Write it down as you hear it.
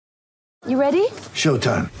You ready?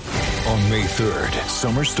 Showtime. On May 3rd,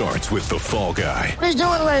 summer starts with The Fall Guy. Let's do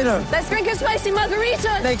it later. Let's drink a spicy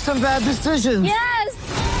margarita. Make some bad decisions. Yes.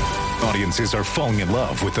 Audiences are falling in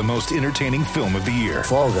love with the most entertaining film of the year.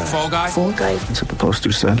 Fall Guy. Fall Guy? Fall Guy. That's what the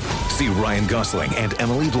poster said. See Ryan Gosling and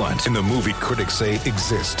Emily Blunt in the movie critics say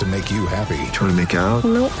exists to make you happy. Trying to make it out?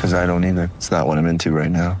 Nope. Because I don't either. It's not what I'm into right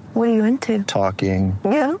now. What are you into? Talking.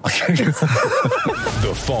 Yeah.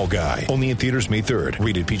 The Fall Guy. Only in theaters May 3rd.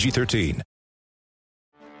 Rated PG-13.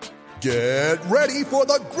 Get ready for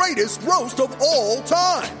the greatest roast of all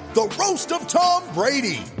time. The Roast of Tom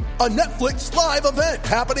Brady. A Netflix live event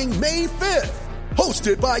happening May 5th.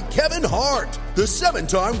 Hosted by Kevin Hart. The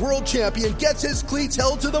 7-time world champion gets his cleats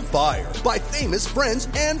held to the fire by famous friends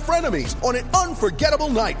and frenemies on an unforgettable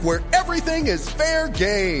night where everything is fair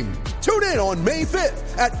game. Tune in on May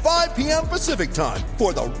 5th at 5 p.m. Pacific time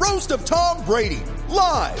for the Roast of Tom Brady.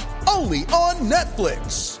 Live only on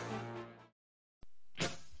Netflix.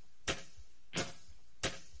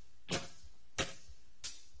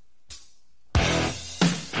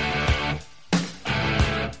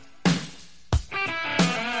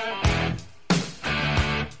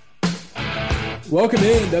 Welcome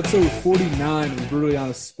in to episode 49 of the Brutally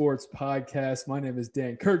Honest Sports Podcast. My name is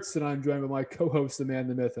Dan Kurtz, and I'm joined by my co-host, the man,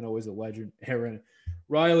 the myth, and always a legend, Aaron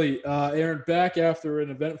Riley. Aaron, back after an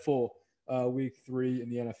eventful week 3 in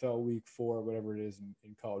the NFL, week 4, whatever it is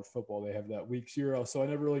in college football. They have that week 0, so I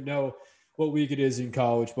never really know what week it is in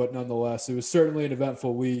college, but nonetheless, it was certainly an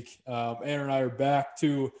eventful week. Aaron and I are back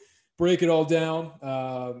to break it all down,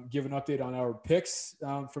 give an update on our picks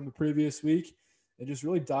from the previous week, and just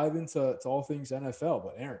really dive into all things NFL.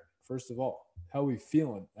 But Aaron, first of all, how are we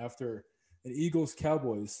feeling after an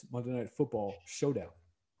Eagles-Cowboys Monday Night Football showdown?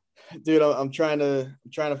 Dude, I'm trying to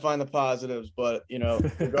find the positives, but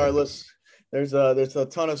regardless, there's a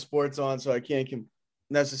ton of sports on, so I can't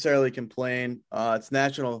necessarily complain. It's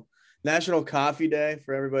National Coffee Day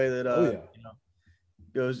for everybody that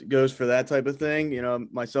goes for that type of thing.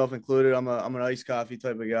 Myself included. I'm an iced coffee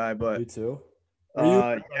type of guy, but me too.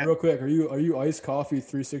 Real quick, are you iced coffee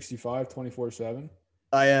 365 24/7?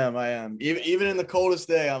 I am. Even in the coldest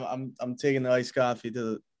day, I'm taking the iced coffee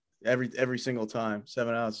to every single time,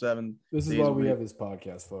 7 out of 7. This is why we have this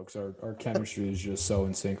podcast, folks. Our chemistry is just so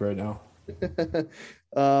in sync right now.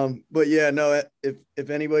 But yeah, no. If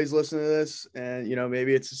anybody's listening to this, and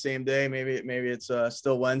maybe it's the same day, maybe it's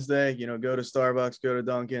still Wednesday. Go to Starbucks, go to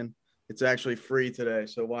Dunkin'. It's actually free today,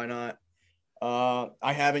 so why not?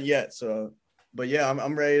 I haven't yet, so. But yeah,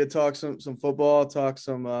 I'm ready to talk some football, talk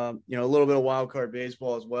some a little bit of wild card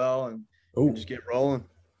baseball as well, and just get rolling.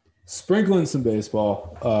 Sprinkling some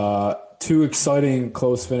baseball. 2 exciting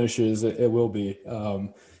close finishes. It will be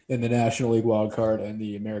in the National League wild card and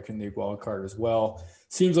the American League wild card as well.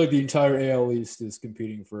 Seems like the entire AL East is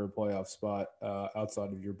competing for a playoff spot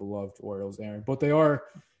outside of your beloved Orioles, Aaron. But they are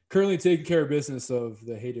currently taking care of business of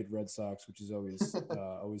the hated Red Sox, which is always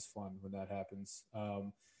always fun when that happens.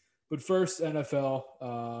 But first, NFL.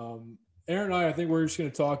 Aaron and I think we're just going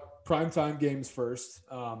to talk primetime games first.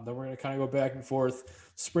 Then we're going to kind of go back and forth,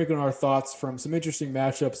 sprinkling our thoughts from some interesting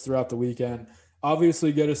matchups throughout the weekend.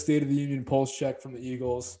 Obviously, get a State of the Union pulse check from the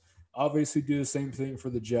Eagles. Obviously, do the same thing for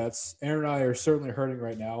the Jets. Aaron and I are certainly hurting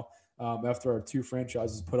right now after our 2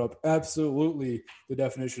 franchises put up absolutely the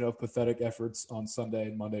definition of pathetic efforts on Sunday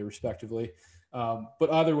and Monday, respectively.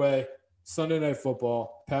 But either way, Sunday Night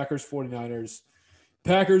Football, Packers, 49ers.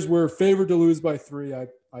 Packers were favored to lose by 3.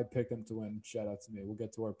 I picked them to win. Shout out to me. We'll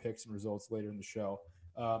get to our picks and results later in the show.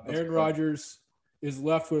 Aaron Rodgers is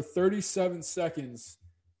left with 37 seconds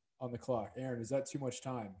on the clock. Aaron, is that too much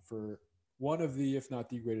time for one of the, if not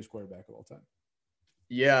the greatest quarterback of all time?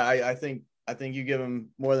 Yeah, I think you give him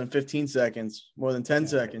more than 15 seconds, more than 10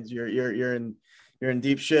 seconds. You're in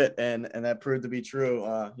deep shit, and that proved to be true.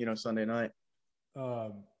 Sunday night.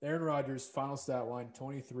 Aaron Rodgers, final stat line,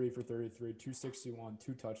 23 for 33, 261,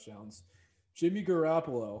 2 touchdowns. Jimmy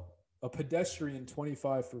Garoppolo, a pedestrian,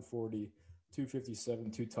 25 for 40,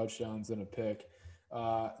 257, 2 touchdowns, and a pick.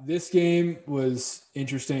 This game was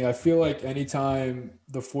interesting. I feel like anytime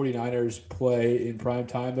the 49ers play in prime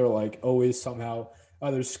time, they're like always somehow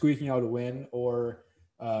either squeaking out a win or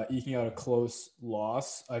eking out a close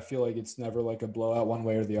loss. I feel like it's never like a blowout one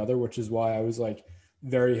way or the other, which is why I was like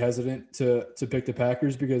very hesitant to pick the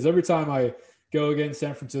Packers, because every time I go against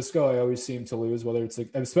San Francisco, I always seem to lose, whether it's like,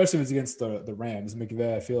 especially if it's against the Rams.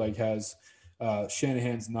 McVay, I feel like, has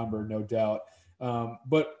Shanahan's number, no doubt.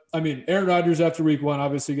 But I mean, Aaron Rodgers after week 1,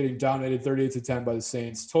 obviously getting dominated 38-10 by the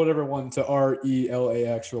Saints, told everyone to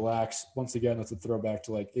RELAX, relax. Once again, that's a throwback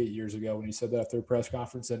to like 8 years ago when he said that after a press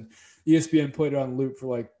conference, and ESPN played it on loop for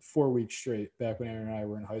like 4 weeks straight back when Aaron and I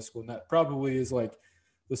were in high school. And that probably is like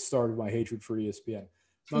the start of my hatred for ESPN.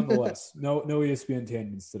 Nonetheless, no ESPN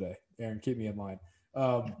tangents today. Aaron, keep me in line.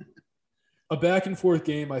 A back and forth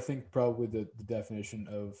game, I think probably the definition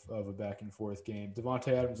of a back and forth game. Devontae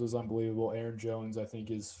Adams was unbelievable. Aaron Jones, I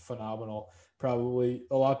think, is phenomenal. Probably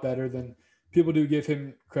a lot better than people do give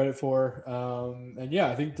him credit for. And yeah,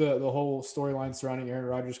 I think the whole storyline surrounding Aaron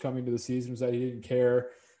Rodgers coming to the season was that he didn't care,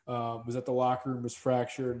 was that the locker room was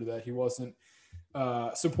fractured, that he wasn't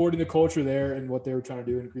supporting the culture there and what they were trying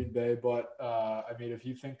to do in Green Bay. But I mean, if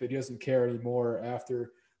you think that he doesn't care anymore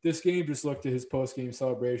after this game, just looked at his post-game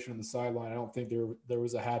celebration on the sideline. I don't think there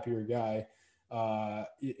was a happier guy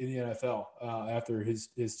in the NFL after his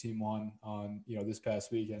team won on this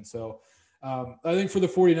past weekend. So I think for the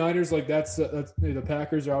 49ers, like that's the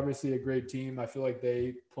Packers are obviously a great team. I feel like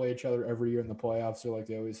they play each other every year in the playoffs. So like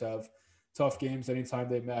they always have tough games anytime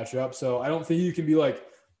they match up. So I don't think you can be like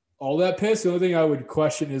all that pissed. The only thing I would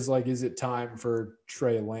question is like, is it time for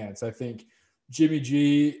Trey Lance? I think Jimmy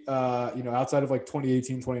G, outside of like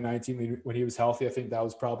 2018, 2019, when he was healthy, I think that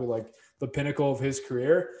was probably like the pinnacle of his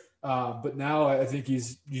career. But now I think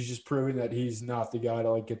he's just proving that he's not the guy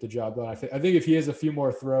to like get the job done. I think if he has a few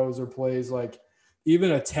more throws or plays like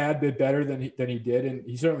even a tad bit better than he did, and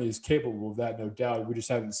he certainly is capable of that, no doubt. We just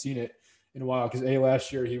haven't seen it in a while because A,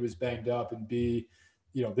 last year he was banged up, and B,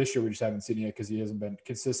 this year we just haven't seen it because he hasn't been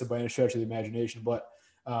consistent by any stretch of the imagination. But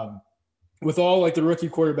with all like the rookie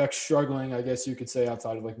quarterbacks struggling, I guess you could say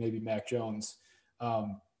outside of like maybe Mac Jones,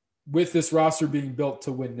 with this roster being built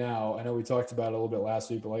to win now, I know we talked about it a little bit last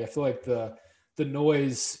week, but like I feel like the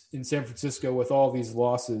noise in San Francisco with all these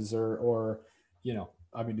losses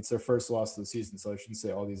it's their first loss of the season, so I shouldn't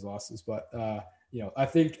say all these losses, but I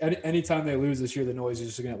think anytime they lose this year, the noise is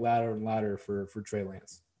just going to get louder and louder for Trey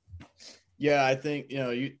Lance. Yeah, I think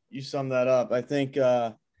you summed that up. I think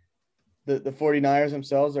the 49ers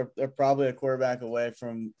themselves they're probably a quarterback away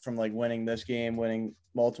from like winning this game, winning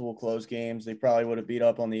multiple close games. They probably would have beat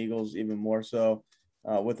up on the Eagles even more so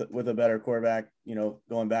with a better quarterback,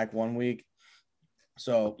 going back 1 week.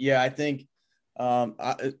 So yeah, I think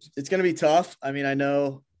it's going to be tough. I mean, I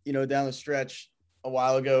know, down the stretch a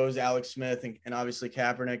while ago it was Alex Smith and obviously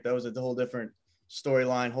Kaepernick. That was a whole different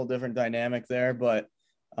storyline, whole different dynamic there. But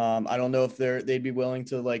I don't know if they'd be willing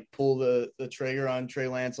to like pull the trigger on Trey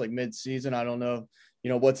Lance like mid-season. I don't know,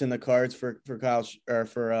 what's in the cards for Kyle or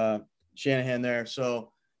for Shanahan there.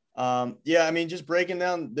 So yeah, I mean, just breaking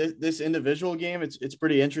down this individual game, it's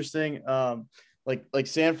pretty interesting. Like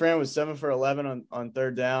San Fran was 7 for 11 on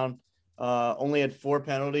third down, only had 4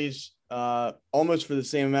 penalties, almost for the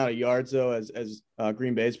same amount of yards though as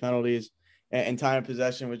Green Bay's penalties, and time of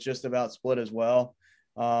possession was just about split as well.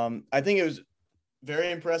 I think it was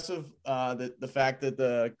very impressive, the fact that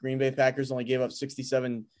the Green Bay Packers only gave up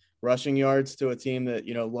 67 rushing yards to a team that,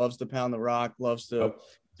 loves to pound the rock, loves to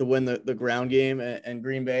win the ground game. And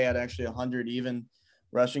Green Bay had actually 100 even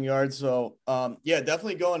rushing yards. So, yeah,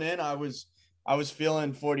 definitely going in, I was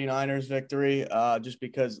feeling 49ers victory just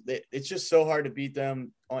because it's just so hard to beat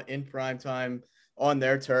them in prime time on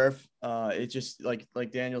their turf. It just like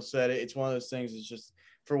Daniel said, it's one of those things. It's just,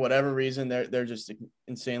 for whatever reason, they're just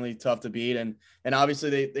insanely tough to beat. And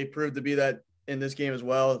obviously they proved to be that in this game as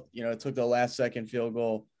well. It took the last second field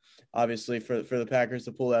goal, obviously, for the Packers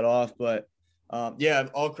to pull that off. But yeah,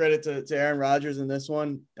 all credit to Aaron Rodgers in this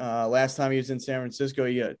one. Last time he was in San Francisco,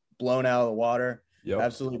 he got blown out of the water. Yep.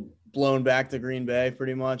 Absolutely blown back to Green Bay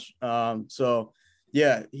pretty much. So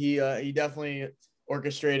yeah, he definitely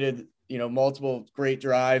orchestrated, multiple great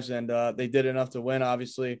drives, and they did enough to win,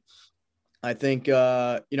 obviously. I think,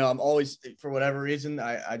 I'm always, for whatever reason,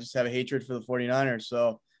 I just have a hatred for the 49ers.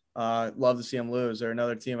 So love to see them lose. They're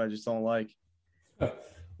another team I just don't like.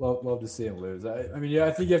 Love to see them lose. I mean, yeah,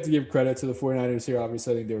 I think you have to give credit to the 49ers here.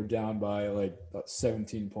 Obviously, I think they were down by like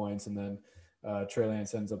 17 points. And then Trey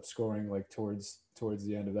Lance ends up scoring like towards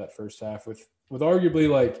the end of that first half with arguably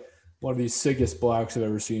like one of the sickest blocks I've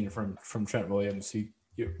ever seen from Trent Williams. He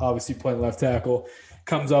obviously playing left tackle,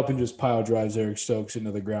 comes up and just pile drives Eric Stokes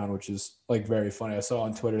into the ground, which is like very funny. I saw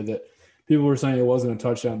on Twitter that people were saying it wasn't a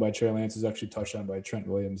touchdown by Trey Lance, it was actually a touchdown by Trent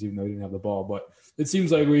Williams, even though he didn't have the ball. But it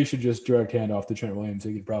seems like we should just direct hand off to Trent Williams.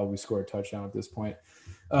 He could probably score a touchdown at this point.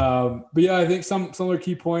 But yeah, I think some other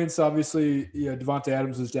key points. Obviously, Devontae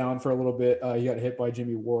Adams was down for a little bit. He got hit by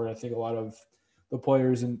Jimmy Ward. I think a lot of the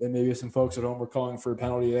players and maybe some folks at home were calling for a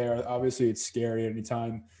penalty there. Obviously, it's scary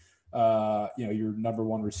anytime your number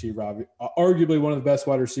one receiver, arguably one of the best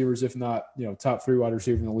wide receivers, if not, top 3 wide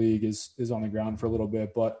receiver in the league is on the ground for a little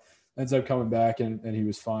bit, but ends up coming back and he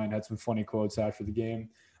was fine. Had some funny quotes after the game.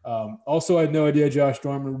 Also, I had no idea Josh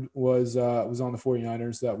Norman was on the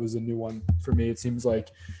 49ers. That was a new one for me. It seems like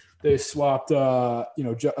they swapped,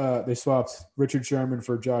 they swapped Richard Sherman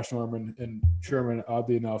for Josh Norman, and Sherman,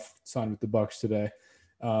 oddly enough, signed with the Bucs today.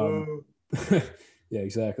 Yeah,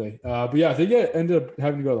 exactly. But yeah, I think it ended up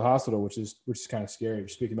having to go to the hospital, which is kind of scary.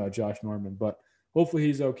 Speaking about Josh Norman, but hopefully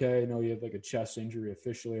he's okay. I know he had like a chest injury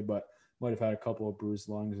officially, but might have had a couple of bruised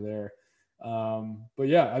lungs there. But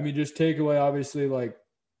yeah, I mean, just take away obviously like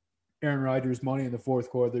Aaron Rodgers' money in the fourth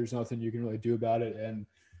quarter. There's nothing you can really do about it. And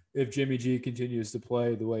if Jimmy G continues to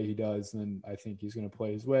play the way he does, then I think he's going to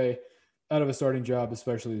play his way out of a starting job,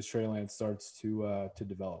 especially as Trey Lance starts to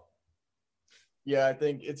develop. Yeah, I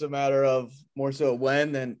think it's a matter of more so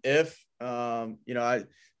when than if.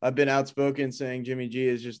 I've been outspoken saying Jimmy G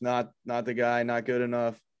is just not the guy, not good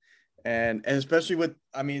enough. And especially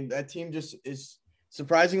that team just is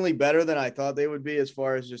surprisingly better than I thought they would be as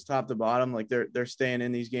far as just top to bottom. Like they're staying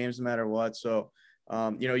in these games no matter what. So,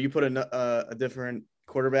 you put a different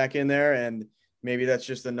quarterback in there and maybe that's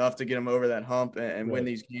just enough to get them over that hump and right. win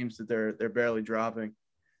these games that they're barely dropping.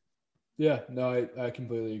 Yeah, no, I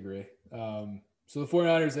completely agree. So the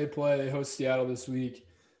 49ers, they host Seattle this week,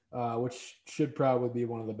 which should probably be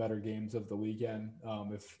one of the better games of the weekend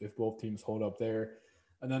if both teams hold up there.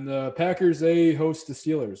 And then the Packers, they host the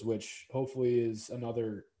Steelers, which hopefully is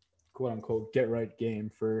another quote-unquote get-right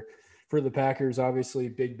game for the Packers. Obviously,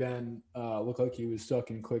 Big Ben looked like he was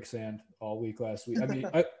stuck in quicksand all week last week. I mean,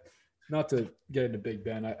 not to get into Big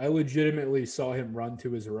Ben, I legitimately saw him run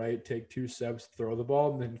to his right, take 2 steps, throw the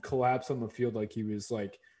ball, and then collapse on the field like he was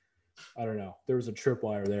like, I don't know. There was a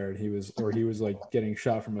tripwire there, and he was like getting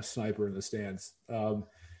shot from a sniper in the stands.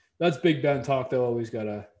 That's Big Ben talk, though. Always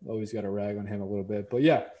gotta rag on him a little bit. But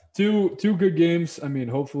yeah, two good games. I mean,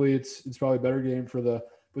 hopefully it's probably a better game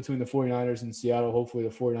between the 49ers and Seattle. Hopefully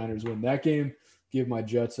the 49ers win that game, give my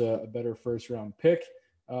Jets a better first round pick.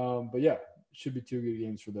 But yeah, it should be 2 good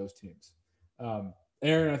games for those teams.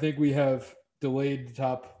 Aaron, I think we have delayed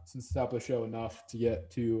since the top of the show enough to get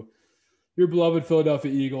to your beloved Philadelphia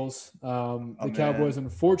Eagles. The Cowboys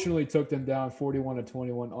unfortunately took them down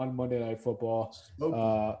 41-21 on Monday Night Football.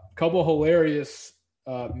 Couple hilarious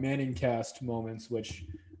Manning cast moments, which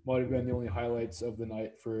might have been the only highlights of the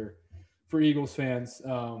night for Eagles fans.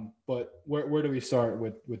 But where do we start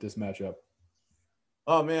with this matchup?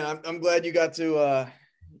 Oh man, I'm glad you got to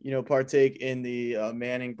partake in the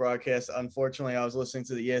Manning broadcast. Unfortunately, I was listening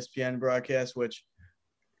to the ESPN broadcast, which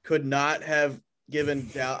could not have given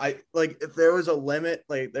down. If there was a limit,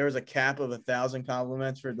 like there was a cap of 1,000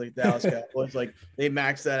 compliments for the Dallas Cowboys, like they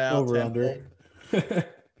maxed that out. Over under.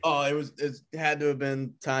 Oh, it had to have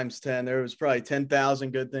been times 10. There was probably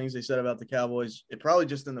 10,000 good things they said about the Cowboys. It probably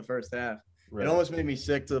just in the first half. Right. It almost made me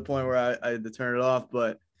sick to the point where I had to turn it off,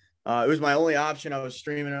 but it was my only option. I was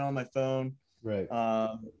streaming it on my phone. Right.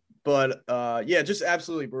 Yeah, just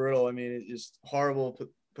absolutely brutal. I mean, it's just horrible,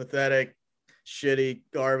 pathetic, shitty,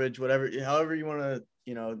 garbage, however you want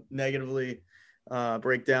to, negatively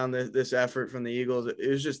break down this effort from the Eagles. It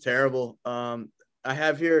was just terrible. I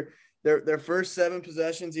have here their first 7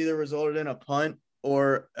 possessions either resulted in a punt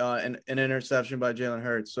or an interception by Jalen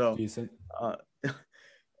Hurts. So decent.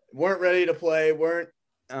 Weren't ready to play.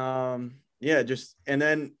 And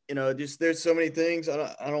then there's so many things.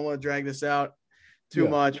 I don't want to drag this out too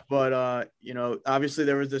much, but obviously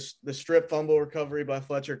there was the strip fumble recovery by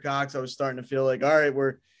Fletcher Cox. I was starting to feel like, all right,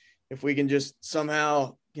 if we can just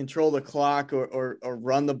somehow control the clock or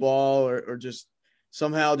run the ball or just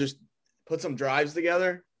somehow just put some drives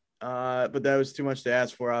together. But that was too much to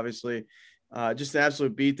ask for, obviously. Just an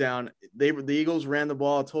absolute beatdown. The Eagles ran the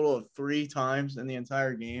ball a total of 3 times in the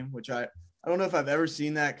entire game, which I don't know if I've ever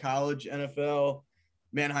seen that. College, NFL,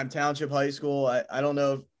 Manheim Township High School. I don't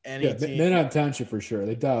know if any team. Manheim Township for sure.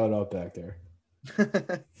 They dial it up back there.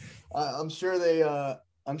 I'm sure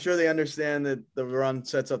they understand that the run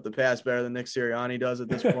sets up the pass better than Nick Sirianni does at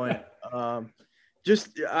this point. I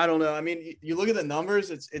don't know. I mean, you look at the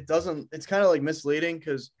numbers, it's kind of like misleading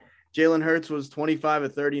because Jalen Hurts was 25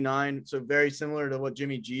 of 39, so very similar to what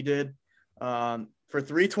Jimmy G did for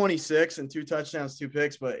 326 and 2 touchdowns, 2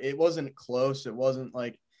 picks, but it wasn't close. It wasn't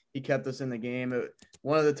like he kept us in the game.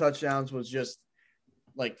 One of the touchdowns was just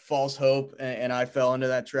like false hope, and I fell into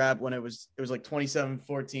that trap when it was like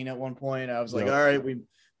 27-14 at one point. I was like, all right,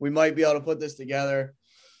 we might be able to put this together.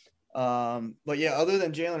 But yeah, other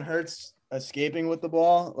than Jalen Hurts escaping with the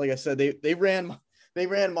ball, like I said, they ran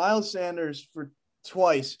Miles Sanders for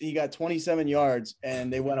twice. He got 27 yards,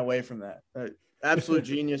 and they went away from that. Absolute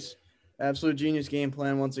genius game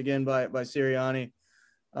plan once again by Sirianni.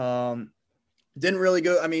 Didn't really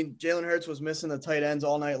go. I mean, Jalen Hurts was missing the tight ends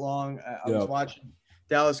all night long. I was watching.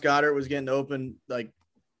 Dallas Goedert was getting open, like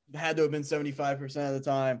had to have been 75% of the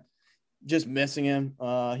time, just missing him.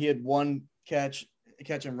 He had one catch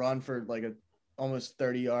and run for like almost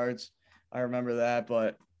 30 yards. I remember that,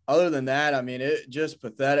 but other than that, I mean, it just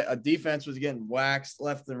pathetic. A defense was getting waxed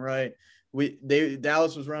left and right.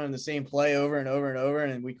 Dallas was running the same play over and over and over,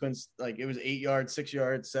 and we couldn't, like, it was 8 yards, 6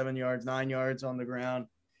 yards, 7 yards, 9 yards on the ground.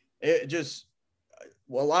 It just,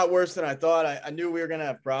 well, a lot worse than I thought. I knew we were going to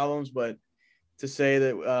have problems, but to say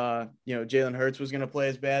that, Jalen Hurts was going to play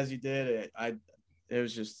as bad as he did, it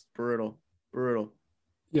was just brutal.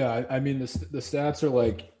 Yeah, I mean, the stats are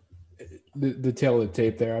like the tail of the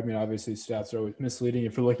tape there. I mean, obviously stats are always misleading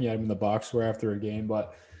if you're looking at them in the box score after a game,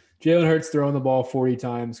 but Jalen Hurts throwing the ball 40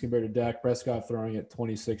 times compared to Dak Prescott throwing it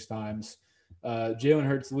 26 times. Jalen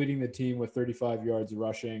Hurts leading the team with 35 yards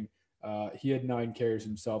rushing. He had 9 carries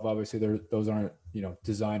himself. Obviously, those aren't,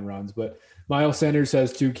 design runs, but Miles Sanders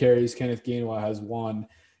has 2 carries. Kenneth Gainwell has 1,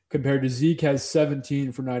 compared to Zeke has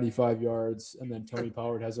 17 for 95 yards. And then Tony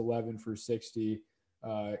Pollard has 11 for 60.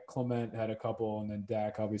 Clement had a couple, and then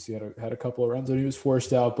Dak obviously had a couple of runs and he was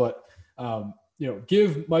forced out, but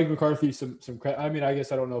give Mike McCarthy some credit. I mean, I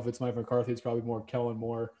guess I don't know if it's Mike McCarthy. It's probably more Kellen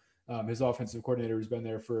Moore. His offensive coordinator has been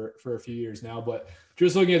there for a few years now, but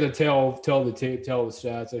just looking at the tail of the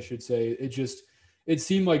stats, I should say, it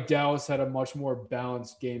seemed like Dallas had a much more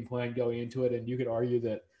balanced game plan going into it. And you could argue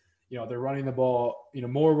that, they're running the ball,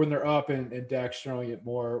 more when they're up and Dak's throwing it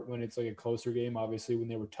more when it's like a closer game. Obviously when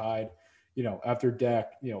they were tied, after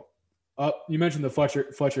Dak, up, you mentioned the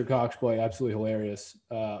Fletcher Cox play, absolutely hilarious,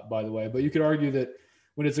 by the way, but you could argue that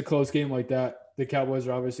when it's a close game like that, the Cowboys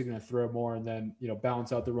are obviously going to throw more and then,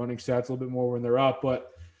 balance out the running stats a little bit more when they're up,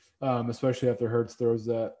 but especially after Hurts throws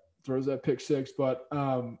that pick six. But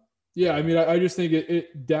yeah, I mean, I just think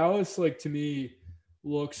Dallas, like, to me,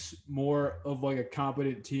 looks more of like a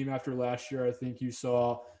competent team after last year. I think you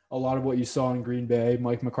saw a lot of what you saw in Green Bay,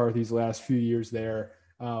 Mike McCarthy's last few years there.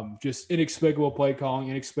 Just inexplicable play calling,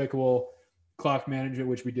 inexplicable clock management,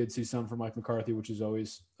 which we did see some from Mike McCarthy, which is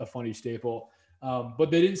always a funny staple. But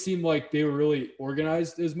they didn't seem like they were really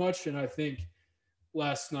organized as much. And I think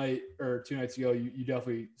last night or 2 nights ago, you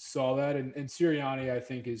definitely saw that. And Sirianni, I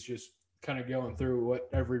think, is just kind of going through what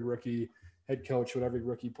every rookie head coach, what every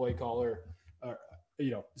rookie play caller,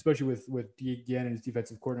 especially with Gannon, his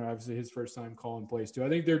defensive coordinator, obviously his first time calling plays too. I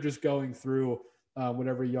think they're just going through what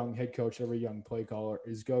every young head coach, every young play caller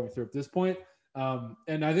is going through at this point.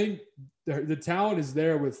 And I think the talent is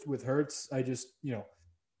there with Hurts. I just,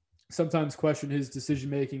 sometimes question his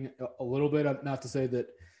decision-making a little bit. Not to say that,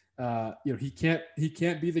 he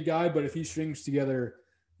can't be the guy, but if he strings together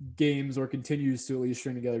games or continues to at least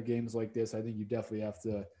string together games like this, I think you definitely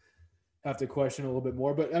have to question a little bit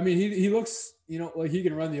more. But I mean, he looks, like he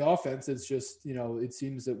can run the offense. It's just, it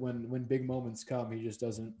seems that when big moments come, he just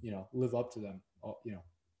doesn't, live up to them,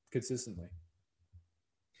 consistently.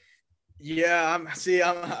 Yeah,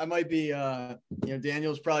 I might be,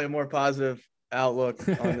 Daniel's probably a more positive outlook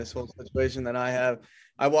on this whole situation than I have.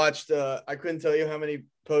 I watched, I couldn't tell you how many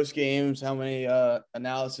post games, how many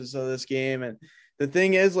analysis of this game. And the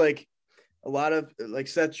thing is, like, a lot of, like,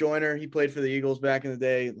 Seth Joyner, he played for the Eagles back in the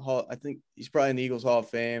day. I think he's probably in the Eagles Hall of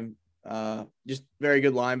Fame. Just very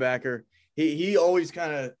good linebacker. He always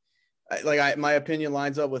kind of, my opinion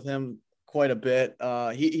lines up with him quite a bit.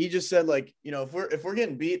 He just said, like, if we're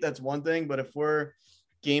getting beat, that's one thing, but if we're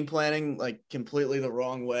game planning like completely the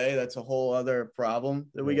wrong way, that's a whole other problem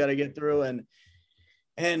that we got to get through.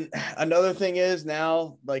 And another thing is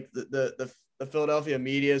now, like, the Philadelphia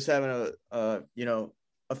media is having a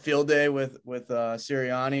field day with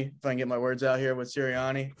Sirianni, if I can get my words out here, with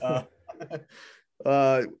Sirianni.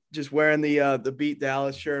 Just wearing the Beat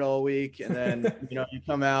Dallas shirt all week, and then you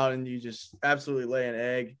come out and you just absolutely lay an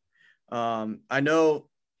egg. I know,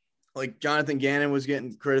 like, Jonathan Gannon was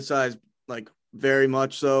getting criticized, like, very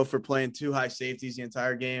much so, for playing 2 high safeties the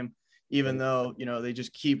entire game, even though they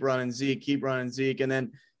just keep running Zeke, and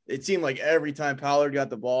then it seemed like every time Pollard got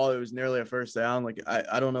the ball, it was nearly a first down. Like,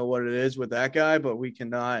 I don't know what it is with that guy, but we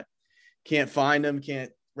can't find him,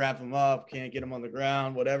 can't wrap him up, can't get him on the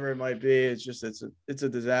ground, whatever it might be. It's just, it's a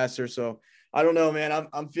disaster. So I don't know, man,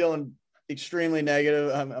 I'm feeling extremely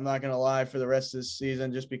negative. I'm not going to lie, for the rest of this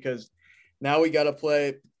season, just because now we got to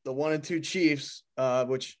play the 1 and 2 Chiefs,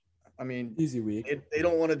 which, I mean, easy week. They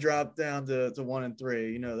don't want to drop down to 1 and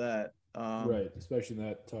 3. You know that. Right. Especially in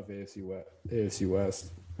that tough AFC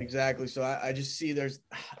West. Exactly. So I just see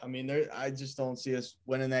I just don't see us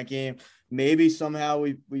winning that game. Maybe somehow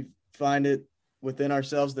we find it within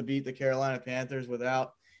ourselves to beat the Carolina Panthers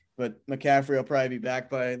but McCaffrey will probably be back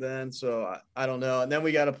by then. So I don't know. And then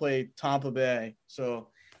we got to play Tampa Bay. So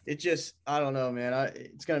I don't know, man.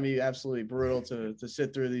 It's going to be absolutely brutal to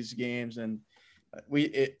sit through these games. And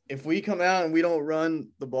if we come out and we don't run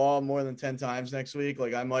the ball more than 10 times next week,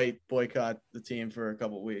 like I might boycott the team for a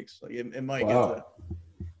couple of weeks. Like it might get to,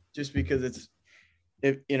 just because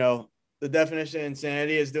the definition of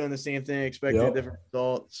insanity is doing the same thing, expecting a different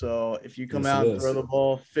result. So if you come out and throw the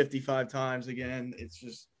ball 55 times again, it's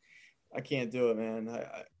just, I can't do it, man.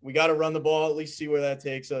 We got to run the ball, at least see where that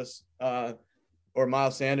takes us. Or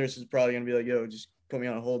Miles Sanders is probably going to be like, yo, just put me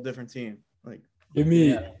on a whole different team. Like, give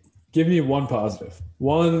me one positive,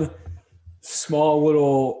 one small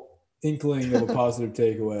little inkling of a positive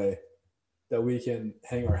takeaway that we can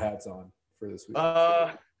hang our hats on for this week.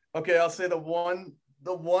 Okay, I'll say the one,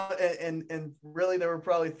 and really there were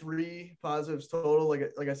probably 3 positives total.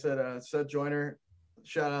 Like I said, Seth Joyner,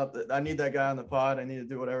 shout out. I need that guy on the pod. I need to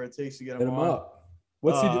do whatever it takes to get him on. Up.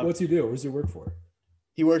 What's he do? Where's he work for?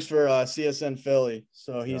 He works for CSN Philly,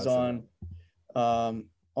 so he's on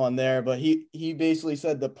there. But he basically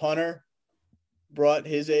said the punter brought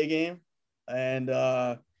his A game, and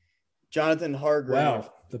Jonathan Hargrave.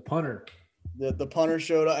 Wow, the punter. The punter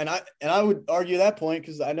showed up, and I would argue that point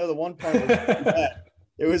because I know the one punt was bad.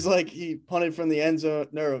 It was like he punted from the end zone,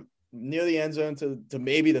 near the end zone to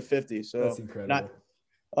maybe the 50. So that's incredible.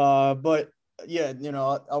 But yeah,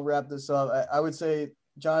 I'll wrap this up. I would say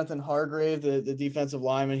Jonathan Hargrave, the defensive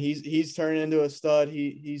lineman, he's turned into a stud.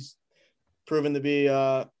 He's proven to be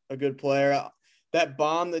a good player. That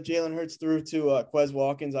bomb that Jalen Hurts threw to Quez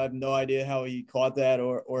Watkins, I have no idea how he caught that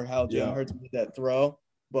or how Jalen Hurts made that throw.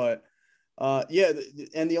 But and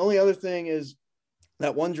the only other thing is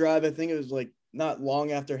that one drive, I think it was like not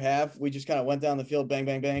long after half, we just kind of went down the field, bang,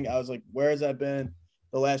 bang, bang. I was like, where has that been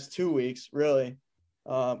the last 2 weeks, really?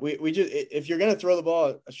 We just, if you're going to throw the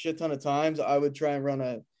ball a shit ton of times, I would try and run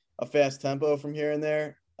a fast tempo from here and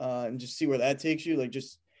there and just see where that takes you. Like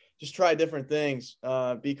just try different things,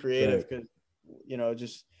 be creative because,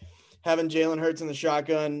 just having Jalen Hurts in the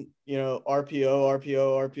shotgun, RPO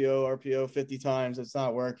 50 times, it's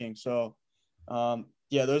not working. So,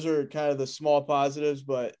 those are kind of the small positives,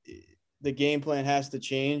 but the game plan has to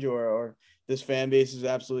change or this fan base is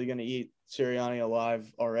absolutely going to eat Sirianni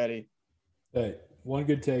alive already. Hey, one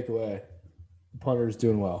good takeaway. The punter is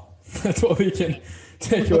doing well. That's what we can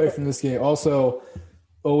take away from this game. Also,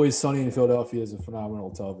 Always Sunny in Philadelphia is a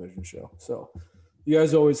phenomenal television show. So you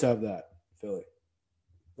guys always have that, Philly.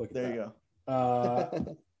 Look at there that. You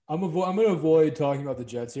go. I'm going to avoid talking about the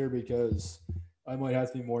Jets here because I might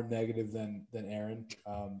have to be more negative than Aaron,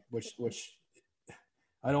 which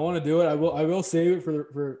I don't want to do it. I will save it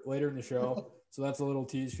for later in the show. So that's a little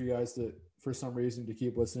tease for you guys for some reason to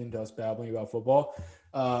keep listening to us babbling about football.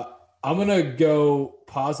 I'm going to go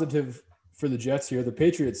positive for the Jets here. The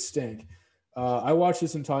Patriots stink. I watched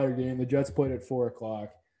this entire game. The Jets played at 4:00.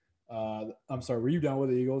 I'm sorry. Were you done with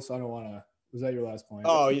the Eagles? I don't want to. Was that your last point?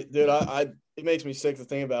 Oh, dude, it makes me sick to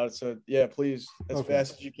think about it. So yeah, please,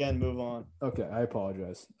 fast as you can, move on. Okay, I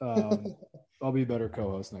apologize. I'll be a better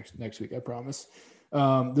co-host next week. I promise.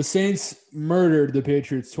 The Saints murdered the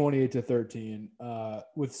Patriots 28-13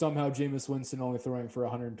 with somehow Jameis Winston only throwing for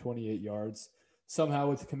 128 yards. Somehow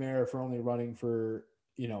with Kamara for only running for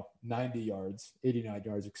 90 yards, 89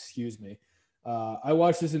 yards. Excuse me. I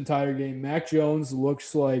watched this entire game. Mac Jones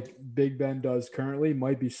looks like Big Ben does currently.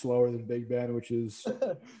 Might be slower than Big Ben, which is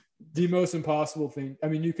the most impossible thing. I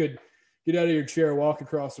mean, you could get out of your chair, walk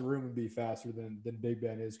across the room, and be faster than Big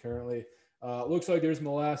Ben is currently. Looks like there's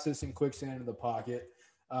molasses and quicksand in the pocket.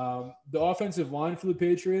 The offensive line for the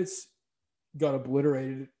Patriots got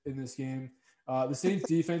obliterated in this game. The Saints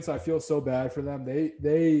defense, I feel so bad for them.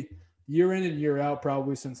 They year in and year out,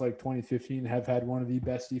 probably since like 2015, have had one of the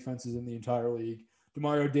best defenses in the entire league.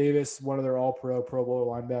 Demario Davis, one of their all-pro, Pro Bowl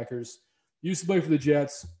linebackers, used to play for the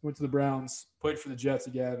Jets, went to the Browns, played for the Jets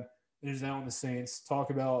again, and is now in the Saints. Talk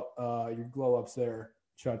about your glow-ups there.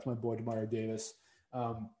 Shout out to my boy Demario Davis.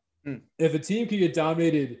 If a team can get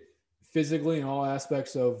dominated physically in all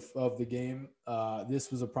aspects of the game,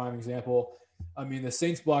 this was a prime example. I mean, the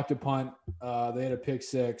Saints blocked a punt. They had a pick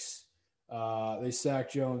six. They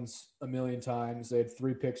sacked Jones a million times. They had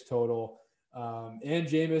 3 picks total. And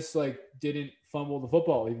Jameis didn't fumble the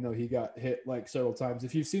football, even though he got hit several times.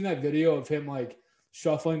 If you've seen that video of him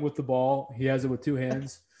shuffling with the ball, he has it with 2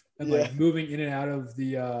 hands and moving in and out of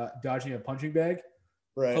the dodging a punching bag.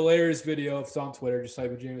 Right. Hilarious video. If it's on Twitter, just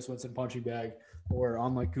type in Jameis Winston punching bag or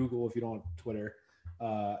on Google if you don't have Twitter.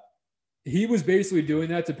 He was basically doing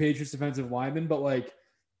that to Patriots defensive linemen, but like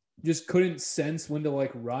just couldn't sense when to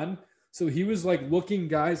like run. So he was like looking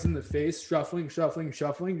guys in the face, shuffling,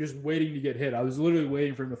 just waiting to get hit. I was literally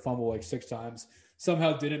waiting for him to fumble like 6 times.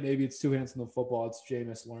 Somehow didn't. Maybe it's 2 hands in the football. It's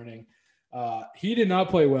Jameis learning. He did not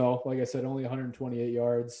play well. Like I said, only 128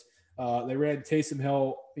 yards. They ran Taysom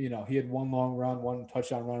Hill. You know, he had 1 long run, 1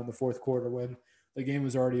 touchdown run in the fourth quarter when the game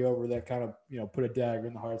was already over. That kind of, you know, put a dagger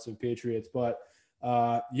in the hearts of Patriots. But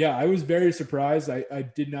yeah, I was very surprised. I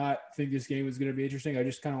did not think this game was going to be interesting. I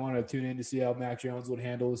just kind of wanted to tune in to see how Mac Jones would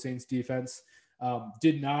handle the Saints defense.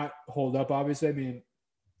 Did not hold up, obviously. I mean,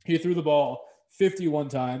 he threw the ball 51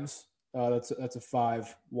 times. That's a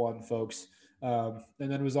 5-1, folks. And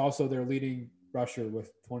then was also their leading rusher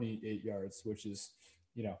with 28 yards, which is,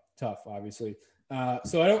 you know, tough, obviously.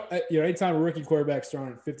 So I don't, you know, anytime a rookie quarterback's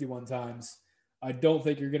throwing it 51 times, I don't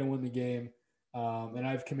think you're going to win the game. And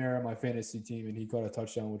I have Kamara on my fantasy team, and he caught a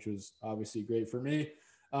touchdown, which was obviously great for me.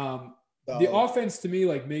 The offense to me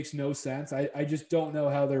like makes no sense. I just don't know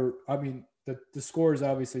how they're. I mean, the score is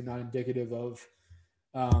obviously not indicative of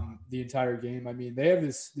the entire game. I mean, they have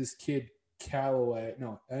this kid Callaway.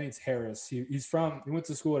 No, I think it's Harris. He went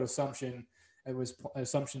to school at Assumption. It was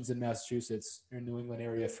Assumption's in Massachusetts, in New England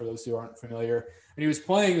area, for those who aren't familiar. And he was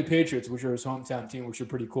playing the Patriots, which are his hometown team, which are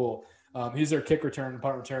pretty cool. He's their kick return,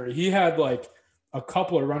 punt return. He had like a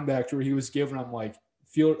couple of run backs where he was giving them like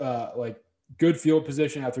good field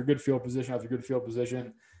position after good field position after good field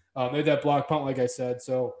position. They had that block punt, like I said.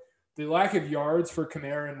 So the lack of yards for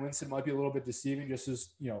Kamara and Winston might be a little bit deceiving, just as,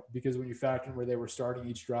 you know, because when you factor in where they were starting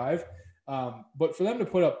each drive. But for them to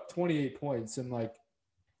put up 28 points and like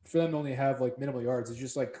for them to only have like minimal yards, it's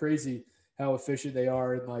just like crazy how efficient they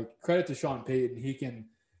are. And like credit to Sean Payton, he can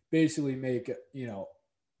basically make, you know,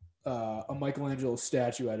 a Michelangelo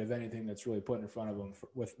statue out of anything that's really put in front of him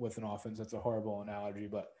with an offense. That's a horrible analogy,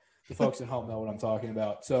 but the folks at home know what I'm talking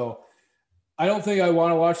about. So I don't think I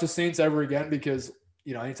want to watch the Saints ever again because,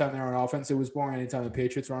 you know, anytime they're on offense, it was boring. Anytime the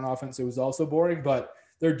Patriots were on offense, it was also boring. But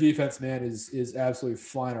their defense, man, is absolutely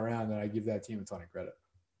flying around, and I give that team a ton of credit.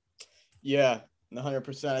 Yeah,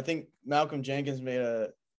 100%. I think Malcolm Jenkins made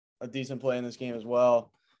a decent play in this game as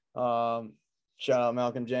well. Shout out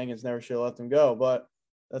Malcolm Jenkins, never should have let him go, but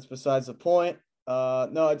that's besides the point.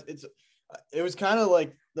 No, it was kind of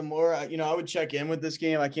like the more, you know, I would check in with this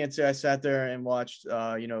game. I can't say I sat there and watched,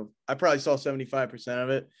 you know, I probably saw 75% of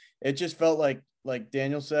it. It just felt like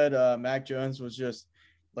Daniel said, Mac Jones was just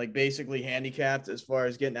like basically handicapped as far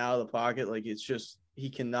as getting out of the pocket. Like it's just, he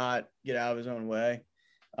cannot get out of his own way.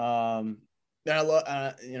 And I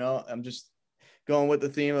love, you know, I'm just going with the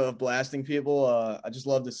theme of blasting people. I just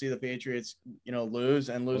love to see the Patriots, you know, lose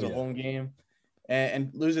a home game. And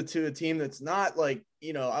lose it to a team that's not like,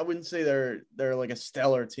 you know, I wouldn't say they're like a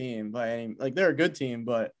stellar team by any, like they're a good team,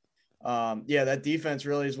 but yeah, that defense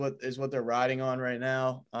really is what they're riding on right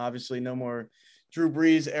now. Obviously no more Drew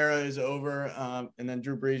Brees era is over. And then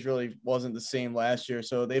Drew Brees really wasn't the same last year.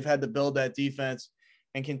 So they've had to build that defense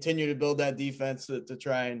and continue to build that defense to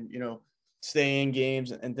try and, you know, stay in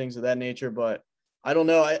games and things of that nature. But I don't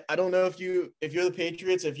know. I don't know if you're the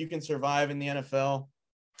Patriots, if you can survive in the NFL,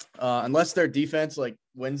 unless their defense like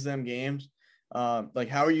wins them games. Like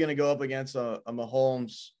how are you going to go up against a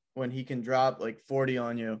Mahomes when he can drop like 40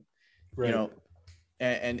 on you, right, you know,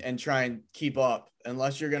 and try and keep up,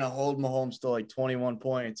 unless you're going to hold Mahomes to like 21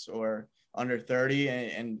 points or under 30.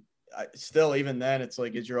 And still, even then it's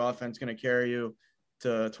like, is your offense going to carry you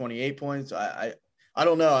to 28 points? I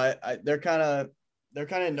don't know. They're kind of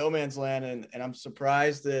in no man's land. And I'm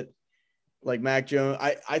surprised that, like Mac Jones,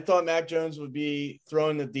 I thought Mac Jones would be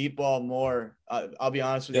throwing the deep ball more. I'll be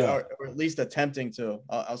honest with you, or at least attempting to.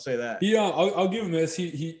 I'll say that. Yeah, I'll give him this.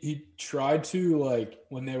 He tried to, like,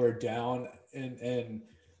 when they were down, and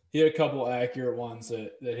he had a couple accurate ones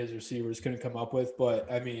that his receivers couldn't come up with.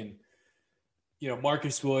 But I mean, you know,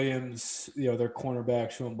 Marcus Williams, you know, their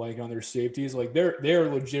cornerbacks who I'm blanking on, their safeties, like they're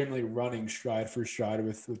legitimately running stride for stride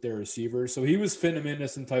with their receivers. So he was fitting them into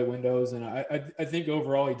some tight windows, and I think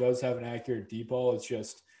overall he does have an accurate deep ball. It's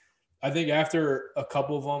just, I think after a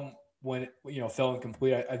couple of them, when it, you know, fell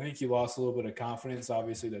incomplete, I think he lost a little bit of confidence.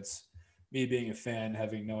 Obviously, that's me being a fan,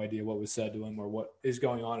 having no idea what was said to him or what is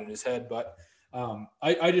going on in his head, but.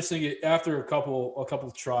 I just think after a couple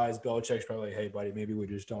of tries, Belichick's probably like, hey, buddy, maybe we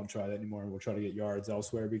just don't try that anymore. We'll try to get yards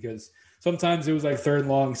elsewhere, because sometimes it was like third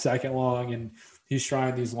long, second long, and he's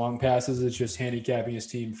trying these long passes. It's just handicapping his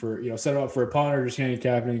team for, you know, set him up for a punter, just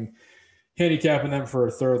handicapping them for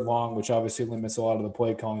a third long, which obviously limits a lot of the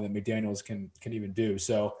play calling that McDaniels can even do.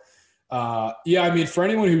 So, yeah, I mean, for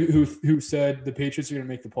anyone who said the Patriots are going to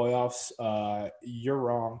make the playoffs, you're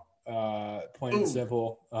wrong. plain and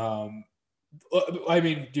simple. I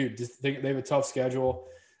mean, dude, they have a tough schedule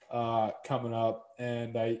coming up,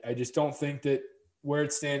 and I just don't think that where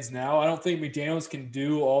it stands now, I don't think McDaniels can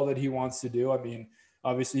do all that he wants to do. I mean,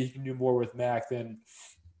 obviously he can do more with Mac than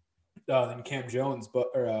Cam Jones,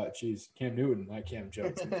 Cam Newton, not Cam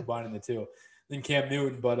Jones. I'm combining the two. Than Cam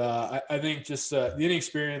Newton, but I think just the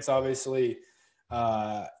inexperience obviously,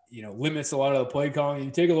 limits a lot of the play calling.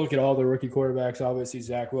 You take a look at all the rookie quarterbacks. Obviously,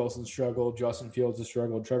 Zach Wilson struggled, Justin Fields has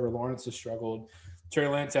struggled, Trevor Lawrence has struggled, Trey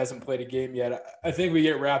Lance hasn't played a game yet. I think we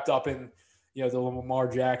get wrapped up in the Lamar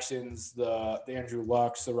Jacksons, the Andrew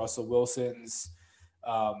Lucks, the Russell Wilsons,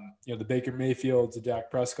 the Baker Mayfields, the Dak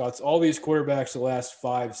Prescotts, all these quarterbacks the last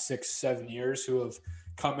 5, 6, 7 years who have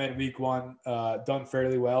come in week one, done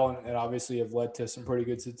fairly well, and obviously have led to some pretty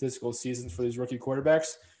good statistical seasons for these rookie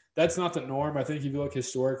quarterbacks. That's not the norm. I think if you look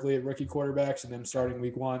historically at rookie quarterbacks and them starting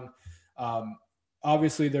week one,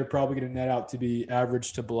 obviously they're probably going to net out to be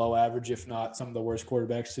average to below average, if not some of the worst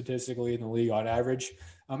quarterbacks statistically in the league on average.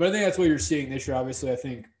 But I think that's what you're seeing this year. Obviously, I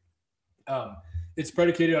think it's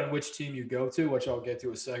predicated on which team you go to, which I'll get to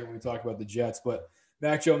in a second when we talk about the Jets. But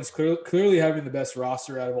Mac Jones clearly having the best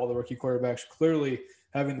roster out of all the rookie quarterbacks, clearly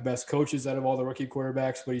having the best coaches out of all the rookie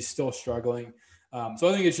quarterbacks, but he's still struggling. So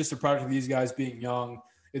I think it's just a product of these guys being young.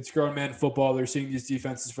 It's grown man football. They're seeing these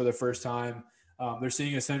defenses for the first time. They're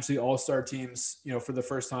seeing essentially all-star teams, for the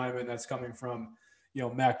first time, and that's coming from,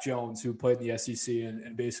 Mac Jones, who played in the SEC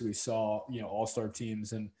and basically saw, all-star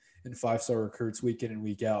teams and five-star recruits week in and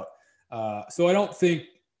week out. So I don't think,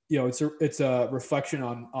 it's a reflection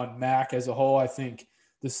on Mac as a whole. I think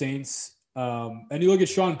the Saints, and you look at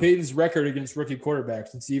Sean Payton's record against rookie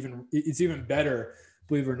quarterbacks, it's even better,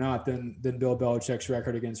 believe it or not, than Bill Belichick's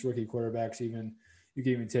record against rookie quarterbacks. You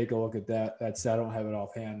can even take a look at that stat. I don't have it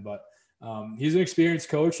offhand, but he's an experienced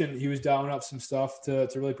coach, and he was dialing up some stuff to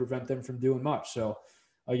really prevent them from doing much. So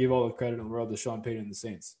I give all the credit in the world to Sean Payton and the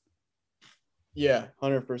Saints. Yeah,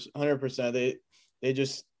 100%. They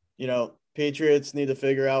just, Patriots need to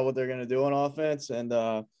figure out what they're going to do on offense, and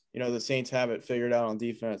the Saints have it figured out on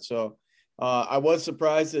defense. So I was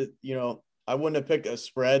surprised that I wouldn't have picked a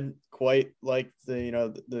spread quite like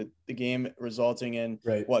the game resulting in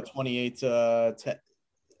 28-10.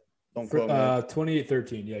 Don't quote me.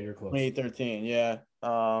 28-13. Yeah, you're close. 28-13. Yeah.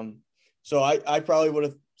 So I probably would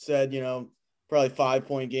have said probably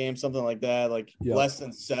 5-point game, something like that, less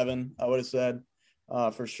than 7. I would have said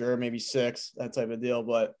for sure, maybe 6, that type of deal.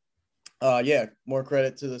 But more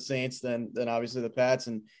credit to the Saints than obviously the Pats,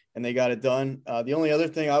 and they got it done. The only other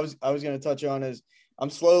thing I was going to touch on is I'm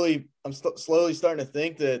slowly starting to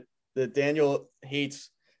think that Daniel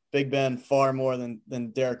hates Big Ben far more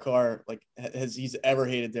than Derek Carr he's ever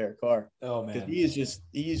hated Derek Carr. Oh man, he is just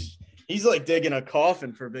he's like digging a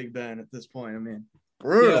coffin for Big Ben at this point. I mean,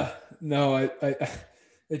 brutal. Yeah, no,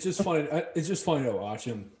 it's just funny. It's just funny to watch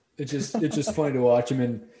him. It's just funny to watch him,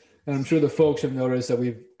 and I'm sure the folks have noticed that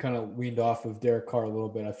we've kind of weaned off of Derek Carr a little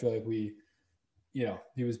bit. I feel like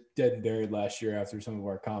he was dead and buried last year after some of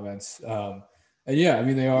our comments. And yeah, I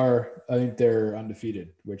mean I think they're undefeated,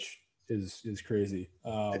 which is crazy.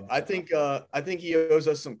 I think he owes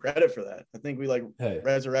us some credit for that. I think we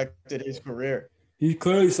resurrected his career. He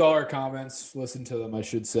clearly saw our comments, listened to them, I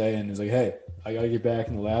should say, and was like, hey, I got to get back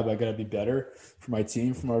in the lab. I got to be better for my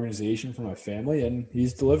team, for my organization, for my family. And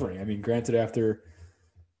he's delivering. I mean, granted, after,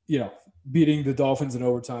 beating the Dolphins in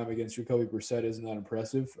overtime against Jacoby Brissett isn't that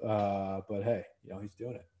impressive. But hey, he's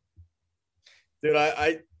doing it. Dude,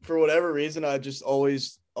 I for whatever reason, I just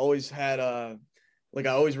always had I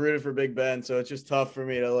always rooted for Big Ben. So it's just tough for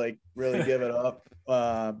me to really give it up.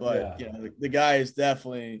 But the guy is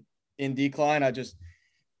definitely in decline. I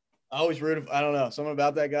always rooted. I don't know, something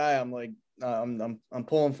about that guy. I'm like, I'm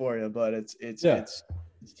pulling for you, but it's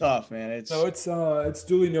tough, man. It's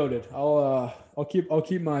duly noted. I'll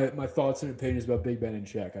keep my thoughts and opinions about Big Ben in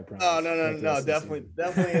check. I promise. Oh no, definitely.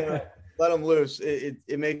 Let him loose.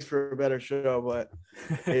 It makes for a better show, but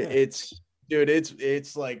it's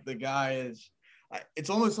like the guy is. It's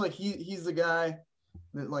almost like he's the guy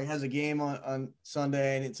that has a game on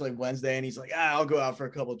Sunday and it's Wednesday and he's like, I'll go out for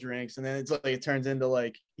a couple drinks, and then it's it turns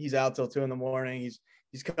into he's out till 2 a.m.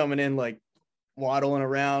 He's coming in waddling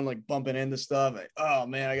around, bumping into stuff. Oh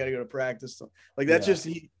man, I got to go to practice. That's just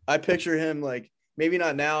I picture him maybe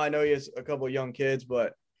not now. I know he has a couple of young kids,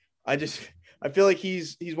 but I feel like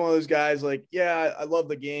he's one of those guys I love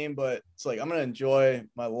the game, but it's I'm going to enjoy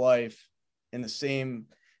my life in the same,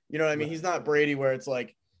 you know what I mean? He's not Brady where it's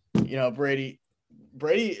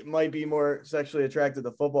Brady might be more sexually attracted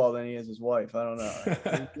to football than he is his wife. I don't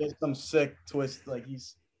know. He has some sick twist.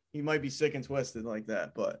 He might be sick and twisted like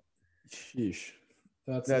that, but sheesh.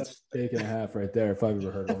 That's a steak and a half right there, if I've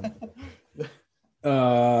ever heard one.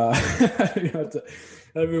 You have to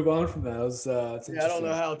move on from that. I don't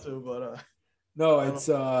know how to, but no, it's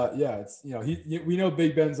we know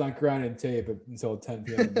Big Ben's not grinding tape until 10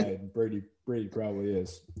 p.m. at night, and Brady probably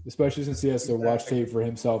is, especially since he has to watch tape for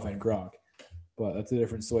himself and Gronk. But that's a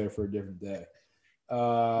different story for a different day.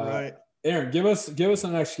 Right. Aaron, give us the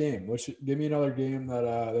next game. Give me another game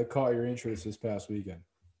that caught your interest this past weekend.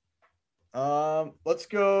 Let's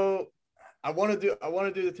go. I want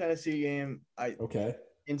to do the Tennessee game. Okay.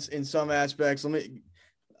 In some aspects,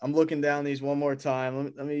 I'm looking down these one more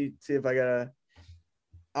time. Let me see if I gotta.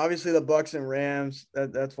 Obviously, the Bucs and Rams.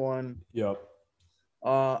 That's one. Yep.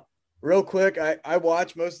 Real quick, I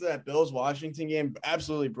watched most of that Bills Washington game.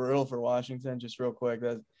 Absolutely brutal for Washington. Just real quick,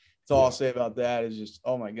 that's all I'll say about that. Is just,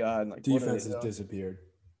 oh my god, like defense has disappeared.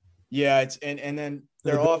 Yeah, it's and then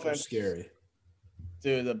their offense scary.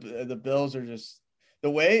 Dude, the Bills are just the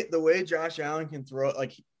way Josh Allen can throw.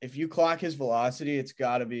 Like, if you clock his velocity, it's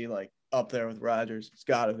got to be like up there with Rodgers. It's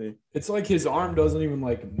got to be. It's like his arm doesn't even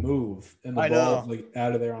like move, and the ball is like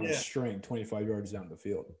out of there on a string, 25 yards down the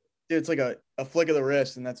field. Dude, it's like a flick of the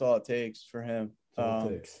wrist, and that's all it takes for him.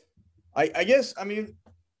 I guess, I mean,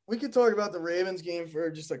 we could talk about the Ravens game for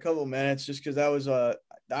just a couple of minutes, just because that was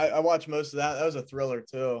I watched most of that. That was a thriller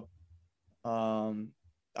too.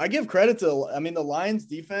 I give credit to, the Lions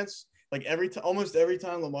defense. Like almost every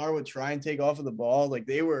time Lamar would try and take off of the ball, like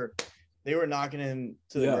they were knocking him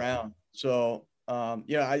to the ground. So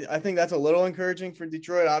I think that's a little encouraging for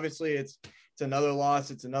Detroit. Obviously, it's another loss.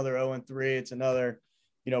 It's another 0-3. It's another,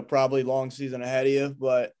 probably long season ahead of you.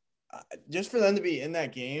 But just for them to be in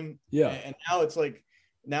that game, and now it's like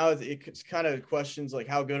it's kind of questions like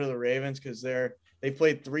how good are the Ravens, because they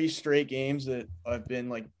played 3 straight games that have been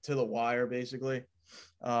like to the wire basically.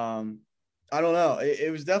 I don't know.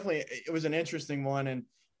 It was an interesting one,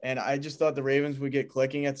 and I just thought the Ravens would get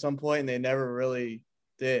clicking at some point, and they never really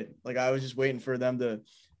did. Like, I was just waiting for them to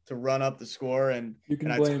run up the score, and you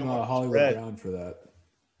can blame Hollywood Brown for that.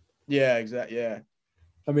 Yeah, exactly. Yeah.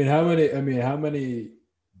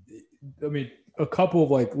 A couple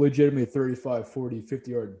of like legitimately 35, 40,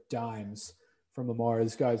 50-yard dimes from Lamar.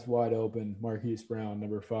 This guy's wide open. Marquise Brown,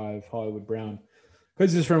 number 5, Hollywood Brown.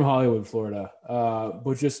 Because he's from Hollywood, Florida,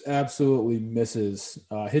 but just absolutely misses.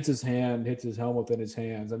 Hits his hand, hits his helmet in his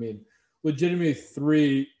hands. I mean, legitimately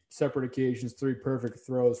 3 separate occasions, 3 perfect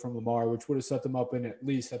throws from Lamar, which would have set them up in at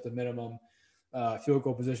least at the minimum field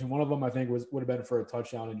goal position. One of them, I think, would have been for a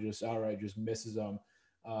touchdown, and just outright just misses them.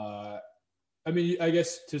 I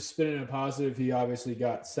guess to spin it in a positive, he obviously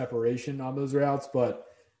got separation on those routes, but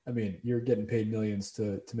you're getting paid millions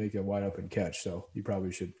to make a wide open catch, so you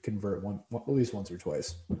probably should convert at least once or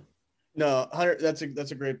twice. No, Hunter, that's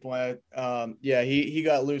a great point. He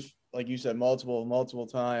got loose, like you said, multiple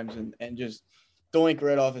times, and just doink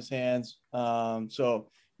right off his hands.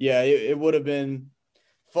 It would have been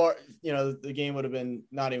far. The game would have been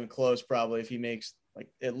not even close probably if he makes like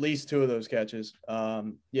at least 2 of those catches.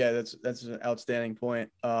 That's an outstanding point.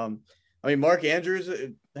 Mark Andrews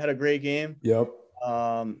had a great game. Yep.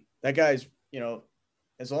 That guy's,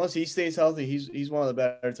 as long as he stays healthy, he's one of the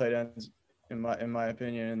better tight ends in my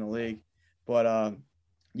opinion in the league. But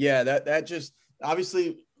that just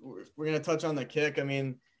obviously we're gonna touch on the kick. I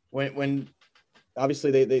mean, when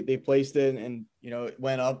obviously they placed it and it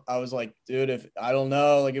went up, I was like, dude, if I don't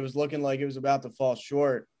know, like it was looking like it was about to fall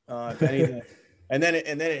short, if anything. and then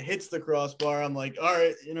it hits the crossbar. I'm like, all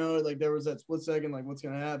right, like there was that split second, like what's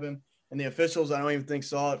gonna happen. And the officials, I don't even think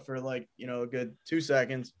saw it for like, a good 2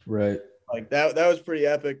 seconds. Right. Like that was pretty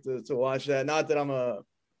epic to watch that. Not that I'm a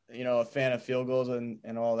fan of field goals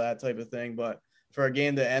and all that type of thing, but for a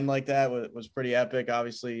game to end like that was pretty epic,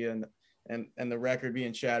 obviously. And the record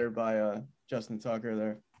being shattered by Justin Tucker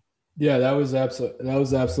there. Yeah, that was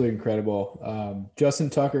absolutely incredible. Justin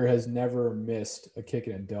Tucker has never missed a kick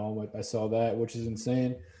in a dome. I saw that, which is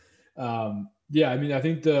insane. I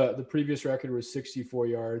think the previous record was 64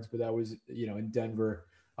 yards, but that was, in Denver.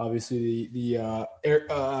 Obviously, the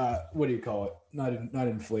what do you call it? Not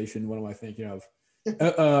inflation. What am I thinking of?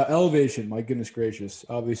 Elevation. My goodness gracious.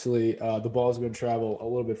 Obviously, the ball is going to travel a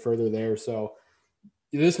little bit further there. So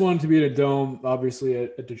this one to be in a dome, obviously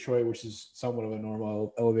at Detroit, which is somewhat of a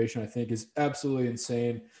normal elevation, I think, is absolutely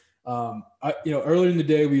insane. Earlier in the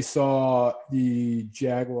day, we saw the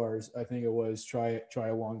Jaguars, I think it was, try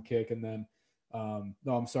a long kick, and then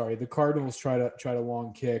the Cardinals tried a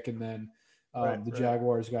long kick, and then the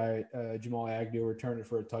Jaguars guy, Jamal Agnew, returned it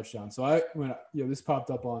for a touchdown. So when this popped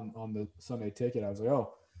up on the Sunday Ticket, I was like,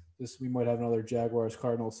 oh, we might have another Jaguars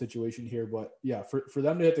Cardinals situation here. But yeah, for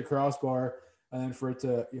them to hit the crossbar, and then for it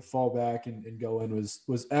to fall back and go in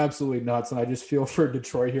was absolutely nuts. And I just feel for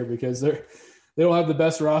Detroit here because they don't have the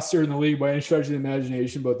best roster in the league by any stretch of the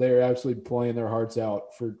imagination, but they are absolutely playing their hearts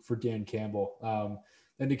out for Dan Campbell.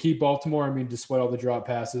 And to keep Baltimore, I mean, despite all the drop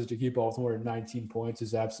passes, to keep Baltimore at 19 points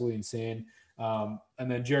is absolutely insane. And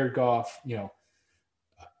then Jared Goff,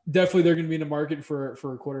 definitely they're going to be in the market for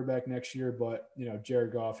a quarterback next year. But,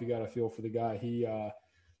 Jared Goff, you got to feel for the guy. He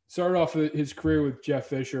started off his career with Jeff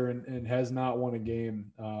Fisher and has not won a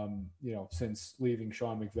game, since leaving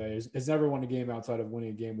Sean McVay. Has never won a game outside of winning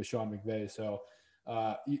a game with Sean McVay. So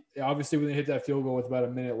obviously when they hit that field goal with about a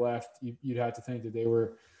minute left, you'd have to think that they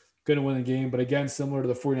were going to win the game. But again, similar to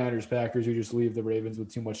the 49ers Packers, who just leave the Ravens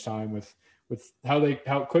with too much time with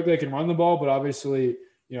how quick they can run the ball, but obviously,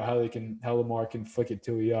 how Lamar can flick it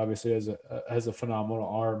to you. Obviously has a phenomenal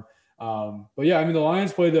arm. But yeah, I mean, the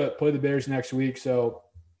Lions play the Bears next week. So,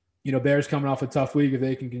 Bears coming off a tough week. If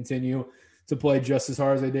they can continue to play just as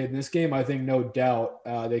hard as they did in this game, I think no doubt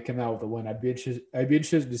they come out with a win. I'd be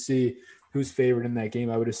interested to see who's favored in that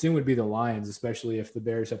game. I would assume it would be the Lions, especially if the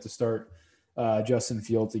Bears have to start Justin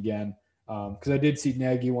Fields again. Because I did see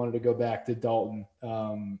Nagy wanted to go back to Dalton,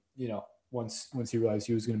 once he realized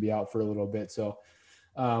he was going to be out for a little bit. So,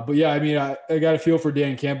 but yeah, I mean, I got a feel for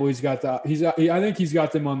Dan Campbell. I think he's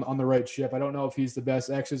got them on the right ship. I don't know if he's the best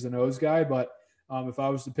X's and O's guy, but if I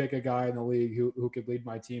was to pick a guy in the league who could lead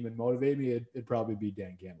my team and motivate me, it'd probably be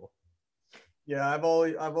Dan Campbell. Yeah, I've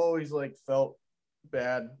always felt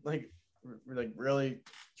bad, really,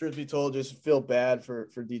 truth be told, just feel bad for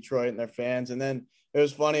Detroit and their fans. And then it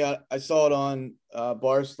was funny. I saw it on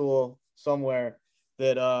Barstool somewhere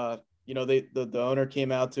that the owner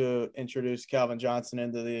came out to introduce Calvin Johnson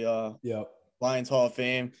into the Lions Hall of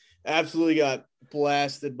Fame. Absolutely got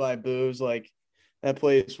blasted by boos. That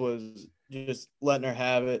place was just letting her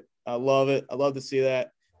have it. I love it. I love to see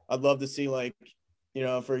that. I'd love to see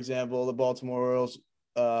for example, the Baltimore Orioles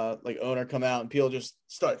owner come out and people just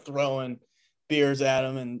start throwing beers at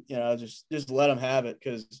him and just let them have it,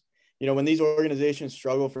 because when these organizations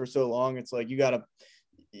struggle for so long, it's like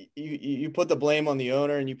you put the blame on the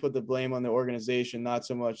owner and you put the blame on the organization, not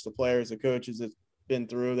so much the players, the coaches that's been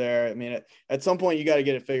through there. I mean, at some point you got to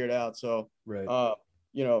get it figured out. So right.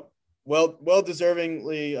 Well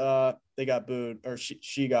deservingly they got booed, or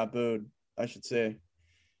she got booed, I should say.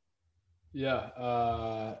 Yeah.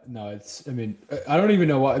 No, I don't even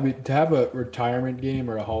know why. I mean, to have a retirement game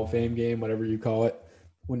or a Hall of Fame game, whatever you call it,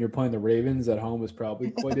 when you're playing the Ravens at home is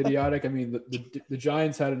probably quite idiotic. I mean, the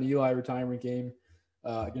Giants had an Eli retirement game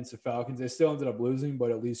against the Falcons. They still ended up losing,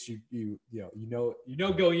 but at least you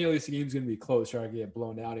know going in, at least the game's going to be close, trying to get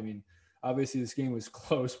blown out. I mean, obviously this game was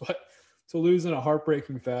close, but to lose in a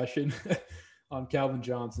heartbreaking fashion on Calvin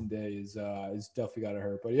Johnson Day is definitely got to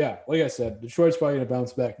hurt. But yeah, like I said, Detroit's probably going to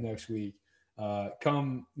bounce back next week.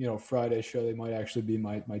 Come Friday show, they might actually be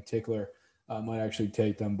my tickler. Might actually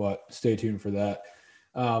take them, but stay tuned for that.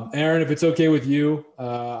 Aaron, if it's okay with you,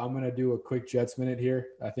 I'm going to do a quick Jets minute here.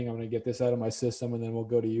 I think I'm going to get this out of my system, and then we'll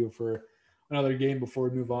go to you for another game before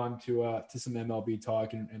we move on to some MLB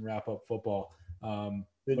talk and wrap up football. But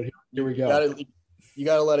here we go. You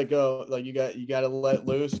got to let it go. You got to let it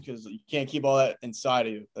loose, because you can't keep all that inside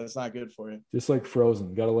of you. That's not good for you. Just like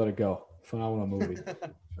Frozen, got to let it go. Phenomenal movie.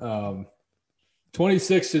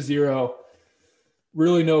 26-0.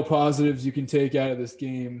 Really no positives you can take out of this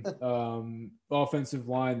game. Offensive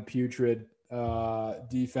line, putrid.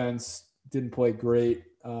 Defense didn't play great.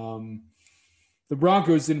 The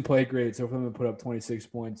Broncos didn't play great, so for them to put up 26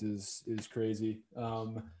 points is crazy.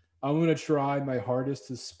 I'm going to try my hardest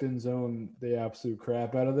to spin zone the absolute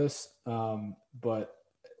crap out of this. But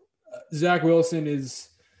Zach Wilson is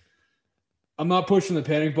 – I'm not pushing the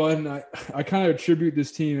panic button. I kind of attribute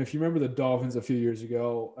this team. If you remember the Dolphins a few years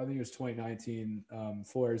ago, I think it was 2019,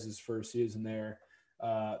 Flores' first season there.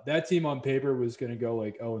 That team on paper was going to go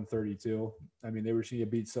 0-32. I mean, they were going to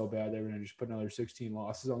get beat so bad they were going to just put another 16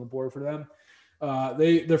 losses on the board for them.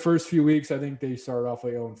 Their first few weeks, I think they started off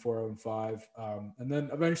 0-4, 0-5, and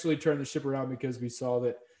then eventually turned the ship around because we saw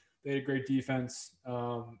that they had a great defense.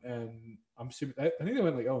 And I think they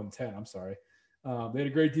went 0-10. I'm sorry. They had a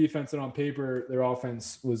great defense, and on paper, their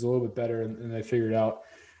offense was a little bit better, and they figured out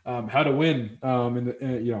how to win,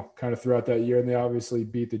 kind of throughout that year. And they obviously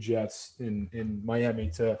beat the Jets in Miami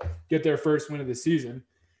to get their first win of the season.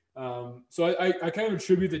 So I kind of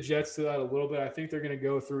attribute the Jets to that a little bit. I think they're going to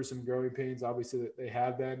go through some growing pains, obviously, that they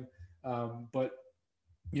have been. But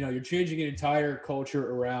you're changing an entire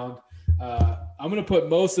culture around. I'm going to put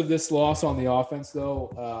most of this loss on the offense,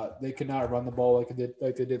 though. They could not run the ball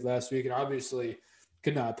like they did last week, and obviously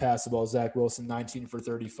could not pass the ball. Zach Wilson, 19 for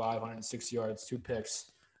 35, 106 yards, 2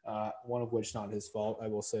 picks. one of which not his fault. I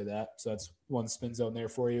will say that. So that's one spin zone there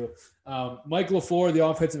for you. Mike LaFleur, the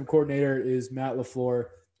offensive coordinator, is Matt LaFleur,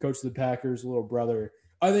 coach of the Packers, little brother.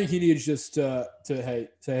 I think he needs just to say,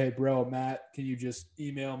 hey, bro, Matt, can you just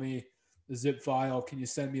email me the zip file? Can you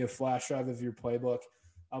send me a flash drive of your playbook?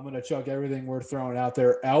 I'm going to chuck everything we're throwing out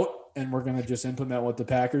there out, and we're going to just implement what the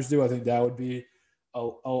Packers do. I think that would be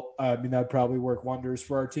that'd probably work wonders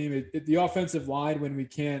for our team. The offensive line, when we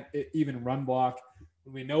can't even run block,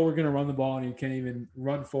 when we know we're going to run the ball and you can't even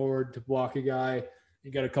run forward to block a guy,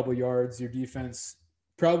 you got a couple yards, your defense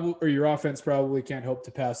probably, or your offense probably can't hope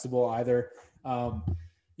to pass the ball either.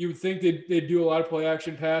 You would think they'd do a lot of play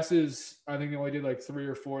action passes. I think they only did like 3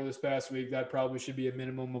 or 4 this past week. That probably should be a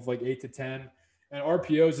minimum of like 8 to 10. And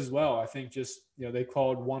RPOs as well. I think just, they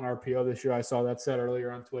called 1 RPO this year. I saw that said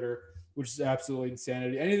earlier on Twitter, which is absolutely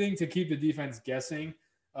insanity. Anything to keep the defense guessing,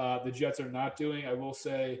 the Jets are not doing. I will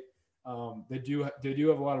say they do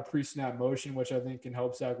have a lot of pre-snap motion, which I think can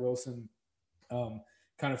help Zach Wilson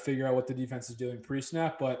kind of figure out what the defense is doing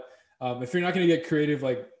pre-snap. But if you're not going to get creative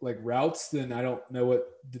like routes, then I don't know what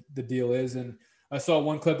the deal is. And I saw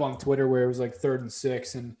one clip on Twitter where it was like 3rd and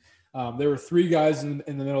 6, and there were 3 guys in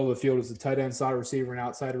the middle of the field. It was a tight end, slot receiver, and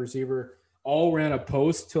outside receiver. All ran a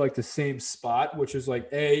post to like the same spot, which is like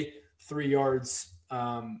A, 3 yards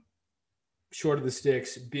short of the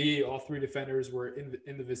sticks. B, all 3 defenders were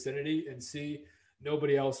in the vicinity, and C,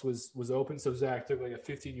 nobody else was open. So Zach took like a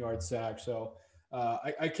 15-yard sack. So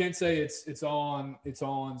I can't say it's all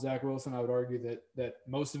on Zach Wilson. I would argue that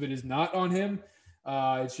most of it is not on him.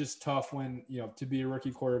 It's just tough when, to be a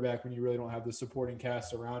rookie quarterback when you really don't have the supporting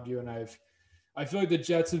cast around you. And I feel like the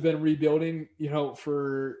Jets have been rebuilding,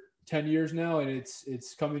 for 10 years now, and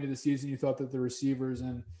it's coming to the season. You thought that the receivers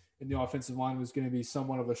and the offensive line was going to be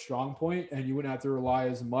somewhat of a strong point, and you wouldn't have to rely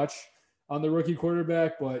as much on the rookie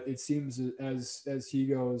quarterback. But it seems as he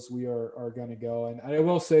goes, we are going to go. And I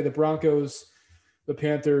will say the Broncos, the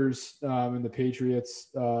Panthers, and the Patriots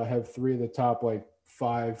have 3 of the top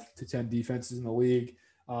 5 to 10 defenses in the league.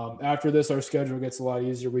 After this, our schedule gets a lot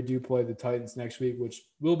easier. We do play the Titans next week, which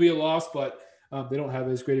will be a loss, but they don't have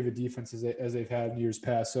as great of a defense as they've had in years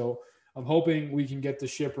past. So I'm hoping we can get the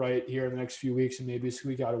ship right here in the next few weeks and maybe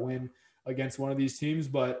squeak out a win against one of these teams.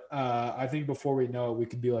 But I think before we know it, we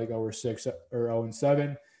could be like 0-6 or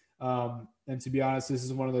 0-7. And to be honest, this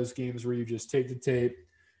is one of those games where you just take the tape,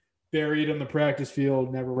 bury it on the practice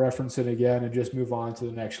field, never reference it again, and just move on to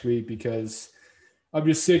the next week, because I'm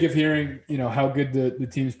just sick of hearing, how good the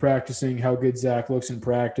team's practicing, how good Zach looks in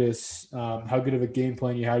practice, how good of a game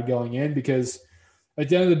plan you had going in, because at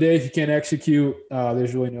the end of the day, if you can't execute,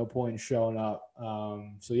 there's really no point in showing up.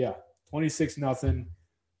 26-0,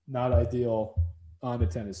 not ideal on to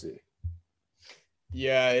Tennessee.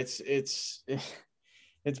 Yeah, it's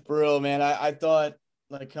brutal, man. I thought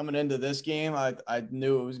coming into this game, I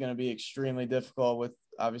knew it was going to be extremely difficult with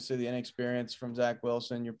obviously the inexperience from Zach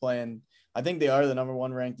Wilson. You're playing, I think they are the number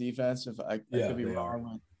 1 ranked defense. If I could be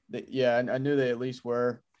wrong. I knew they at least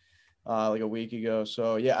were a week ago.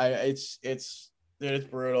 So yeah, it's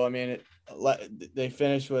brutal. I mean, they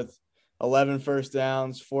finished with 11 first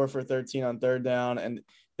downs, 4 for 13 on 3rd down, and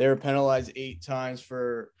they were penalized 8 times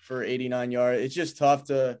for 89 yards. It's just tough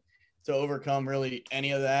to overcome really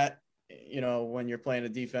any of that, when you're playing a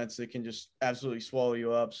defense that can just absolutely swallow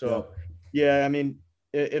you up. So yeah, I mean,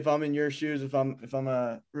 if I'm in your shoes, if I'm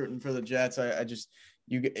rooting for the Jets,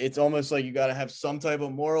 it's almost like you got to have some type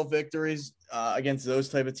of moral victories against those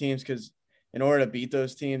type of teams, because in order to beat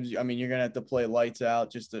those teams, I mean, you're gonna have to play lights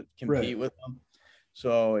out just to compete with them.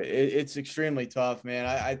 So it's extremely tough, man.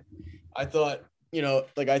 I thought,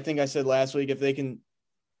 I think I said last week, if they can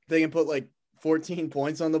put 14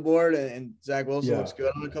 points on the board and Zach Wilson looks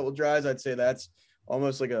good on a couple drives, I'd say that's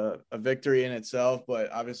almost like a victory in itself.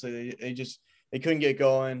 But obviously they couldn't get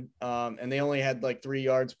going, and they only had 3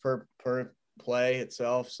 yards per play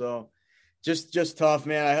itself. So just tough,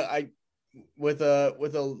 man. I with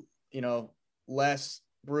a less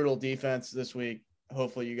brutal defense this week,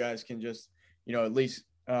 hopefully you guys can just at least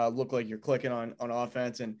look like you're clicking on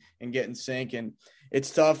offense and get in sync. And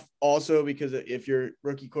it's tough also because if your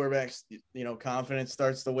rookie quarterback's confidence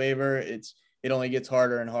starts to waver, it only gets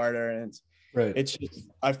harder and harder. And it's just,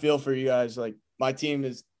 I feel for you guys. My team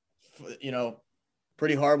is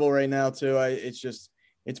pretty horrible right now too.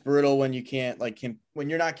 It's brutal when you can't when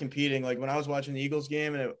you're not competing. When I was watching the Eagles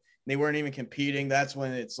game and they weren't even competing, that's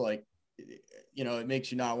when it's it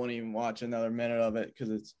makes you not want to even watch another minute of it,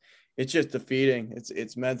 because it's just defeating.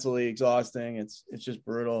 It's mentally exhausting. It's just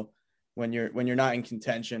brutal when you're not in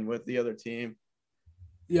contention with the other team.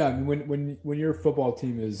 Yeah, I mean, when your football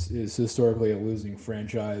team is historically a losing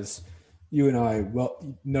franchise, you and I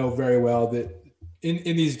know very well that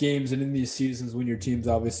in these games and in these seasons when your teams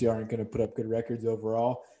obviously aren't going to put up good records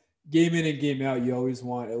overall, game in and game out, you always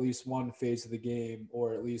want at least one phase of the game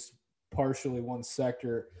or at least partially one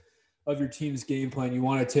sector of your team's game plan. You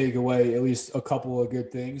want to take away at least a couple of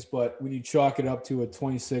good things, but when you chalk it up to a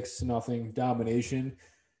 26-0 domination,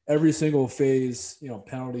 every single phase,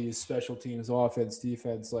 penalties, special teams, offense,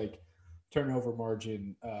 defense, like turnover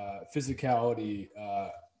margin, physicality,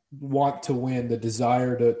 want to win, the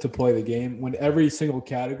desire to play the game. When every single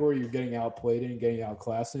category you're getting outplayed and getting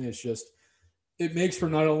outclassed, and it makes for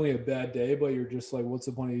not only a bad day, but you're just like, what's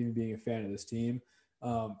the point of even being a fan of this team?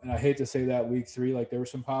 And I hate to say that week 3, like there were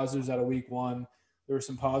some positives out of week 1, there were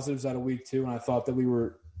some positives out of week 2, and I thought that we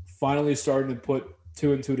were finally starting to put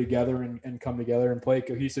 2 and 2 together and come together and play a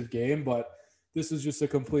cohesive game. But this is just a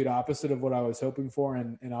complete opposite of what I was hoping for.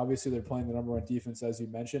 And obviously they're playing the number 1 defense, as you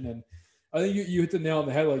mentioned. And I think you hit the nail on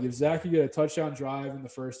the head. Like if Zach could get a touchdown drive in the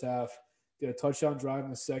first half, get a touchdown drive in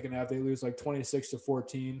the second half, they lose like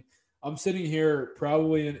 26-14. I'm sitting here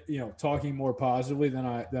probably, talking more positively than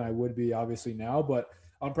I would be obviously now, but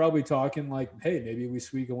I'm probably talking like, hey, maybe we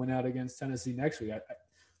squeak a win out against Tennessee next week.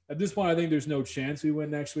 At this point, I think there's no chance we win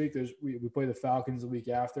next week. We play the Falcons the week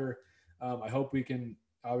after. I hope we can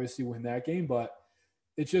obviously win that game, but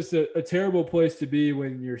it's just a terrible place to be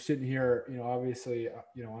when you're sitting here, obviously,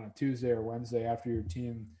 on a Tuesday or Wednesday after your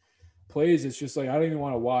team plays. It's just like, I don't even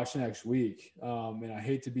want to watch next week. And I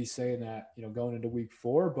hate to be saying that, going into week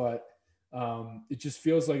 4, but it just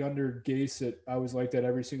feels like under Gase that I was like that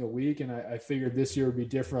every single week. And I figured this year would be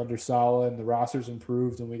different under Saleh, and the roster's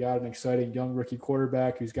improved, and we got an exciting young rookie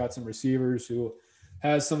quarterback who's got some receivers, who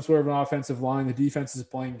has some sort of an offensive line. The defense is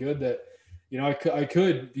playing good, that, I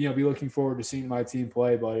could, be looking forward to seeing my team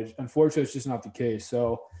play, but unfortunately it's just not the case.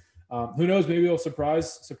 So who knows, maybe it'll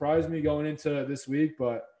surprise me going into this week,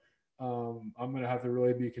 but I'm going to have to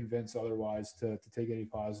really be convinced otherwise to take any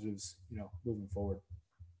positives, moving forward.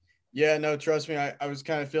 Yeah, no, trust me. I was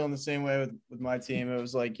kind of feeling the same way with my team. It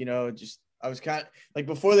was like, I was kind of like,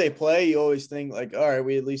 before they play, you always think like, all right,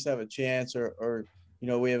 we at least have a chance, or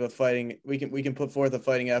we have we can put forth a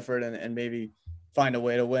fighting effort and maybe find a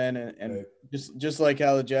way to win. And right. just like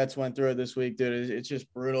how the Jets went through it this week, dude, it's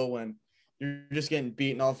just brutal when you're just getting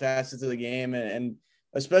beaten all facets of the game. And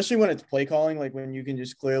especially when it's play calling, like when you can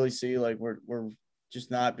just clearly see, like, we're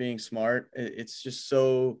just not being smart. It's just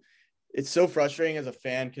it's so frustrating as a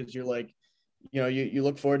fan, because you're like, you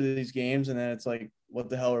look forward to these games, and then it's like, what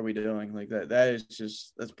the hell are we doing? Like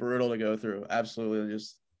that's brutal to go through. Absolutely,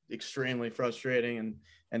 just extremely frustrating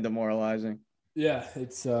and demoralizing. Yeah,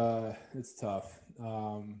 it's tough.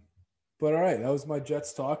 But all right, that was my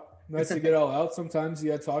Jets talk. Nice to get all out. Sometimes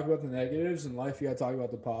you got to talk about the negatives in life. You got to talk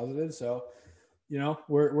about the positives. So,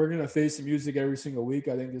 we're gonna face the music every single week.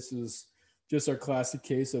 I think this is just our classic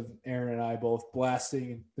case of Aaron and I both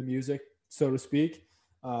blasting the music, so to speak.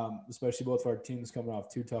 Especially both of our teams coming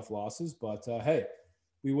off 2 tough losses. But hey,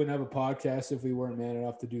 we wouldn't have a podcast if we weren't man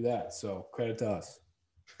enough to do that. So credit to us.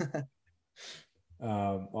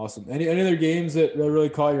 Awesome. Any other games that really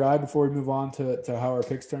caught your eye before we move on to how our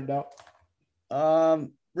picks turned out?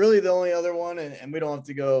 Really the only other one, and we don't have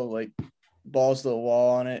to go like balls to the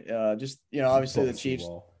wall on it. Just, obviously balls the Chiefs.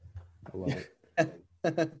 I love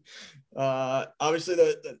it. Obviously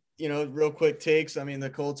the real quick takes. I mean, the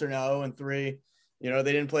Colts are now 0-3. They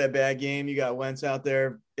didn't play a bad game. You got Wentz out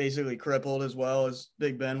there basically crippled, as well as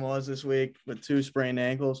Big Ben was this week with 2 sprained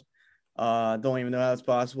ankles. Don't even know how it's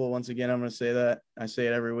possible. Once again, I'm going to say that. I say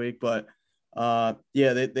it every week, but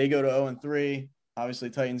they go to 0-3. Obviously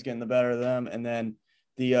Titans getting the better of them. And then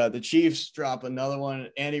the Chiefs drop another one.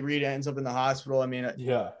 Andy Reid ends up in the hospital. I mean,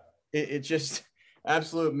 it's just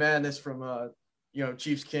absolute madness from,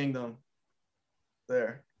 Chiefs Kingdom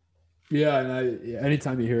there. Yeah, and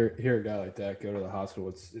anytime you hear a guy like that go to the hospital,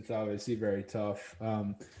 it's obviously very tough.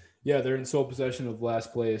 They're in sole possession of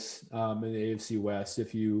last place in the AFC West.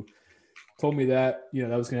 If you told me that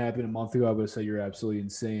that was going to happen a month ago, I would have said you're absolutely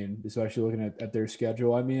insane, especially looking at their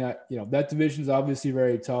schedule. I mean, that division's obviously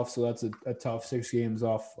very tough, so that's a tough 6 games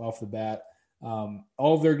off the bat. All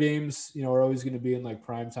of their games, are always going to be in like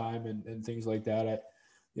prime time and things like that.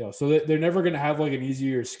 So they're never going to have like an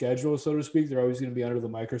easier schedule, so to speak. They're always going to be under the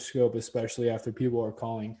microscope, especially after people are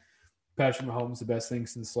calling Patrick Mahomes the best thing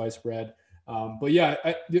since sliced bread.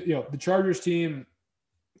 The Chargers team,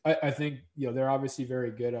 I think, they're obviously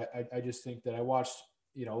very good. I just think that I watched,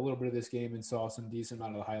 a little bit of this game and saw some decent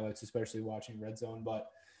amount of the highlights, especially watching Red Zone. But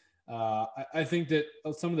I think that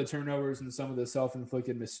some of the turnovers and some of the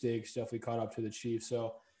self-inflicted mistakes definitely caught up to the Chiefs.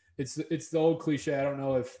 So it's the old cliche. I don't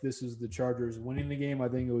know if this is the Chargers winning the game. I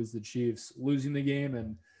think it was the Chiefs losing the game.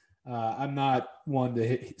 And I'm not one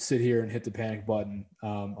to sit here and hit the panic button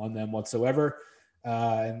on them whatsoever.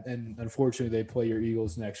 And unfortunately, they play your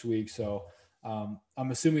Eagles next week. So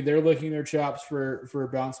I'm assuming they're licking their chops for a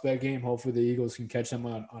bounce back game. Hopefully, the Eagles can catch them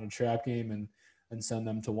on a trap game and send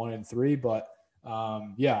them to 1-3. But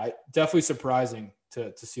definitely surprising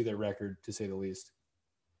to see their record, to say the least.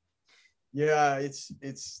 Yeah,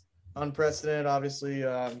 it's unprecedented. Obviously,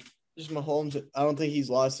 just Mahomes. I don't think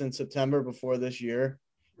he's lost in September before this year.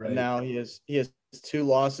 Right. And now he has 2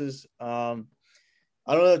 losses. I don't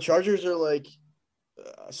know. The Chargers are like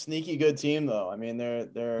a sneaky good team, though. I mean, they're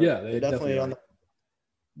definitely on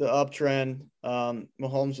the uptrend.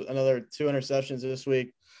 Mahomes, another 2 interceptions this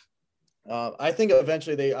week. I think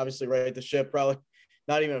eventually they obviously right the ship. Probably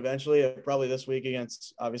not even eventually. Probably this week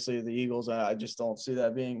against obviously the Eagles. I just don't see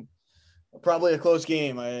that being probably a close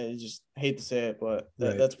game. I just hate to say it, but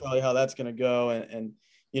that's probably how that's going to go. And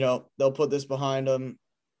they'll put this behind them.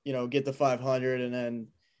 Get to 500, and then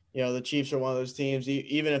the Chiefs are one of those teams.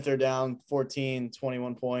 Even if they're down 14,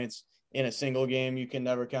 21 points in a single game, you can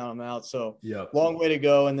never count them out. So long way to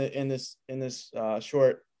go in this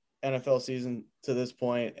short NFL season to this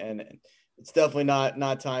point, and it's definitely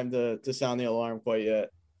not time to sound the alarm quite yet.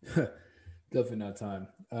 Definitely not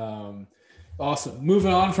time. Awesome.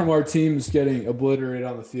 Moving on from our teams getting obliterated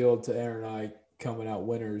on the field to Aaron and I coming out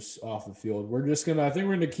winners off the field. We're just I think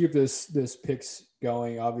we're gonna keep this picks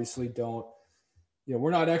going. Obviously,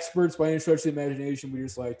 we're not experts by any stretch of the imagination. We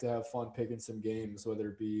just like to have fun picking some games, whether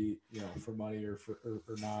it be for money or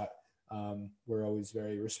not. We're always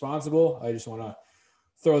very responsible. I just want to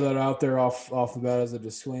throw that out there off the bat as a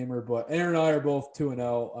disclaimer. But Aaron and I are both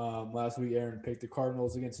 2-0. Last week, Aaron picked the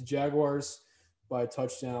Cardinals against the Jaguars by a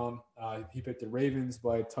touchdown. He picked the Ravens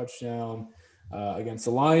by a touchdown against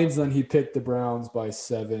the Lions. Then he picked the Browns by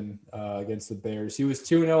 7 against the Bears. He was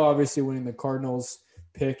 2-0, obviously winning the Cardinals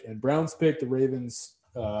pick and Browns pick. The Ravens,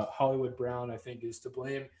 Hollywood Brown, I think, is to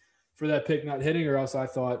blame for that pick not hitting, or else I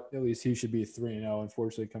thought at least he should be 3-0.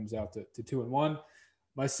 Unfortunately, it comes out to 2-1.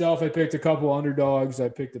 Myself, I picked a couple underdogs. I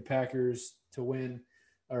picked the Packers to win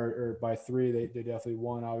or by 3. They definitely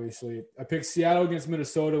won, obviously. I picked Seattle against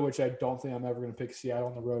Minnesota, which I don't think I'm ever going to pick Seattle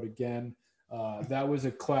on the road again. That was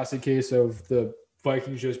a classic case of the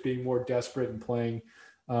Vikings just being more desperate and playing,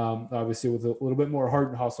 obviously, with a little bit more heart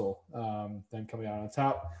and hustle than coming out on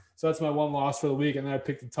top. So that's my one loss for the week. And then I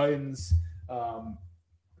picked the Titans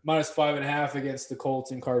minus 5.5 against the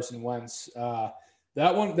Colts and Carson Wentz.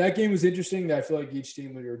 That game was interesting. I feel like each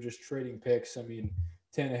team, when you're just trading picks, I mean,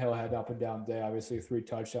 Tannehill had up and down day, obviously 3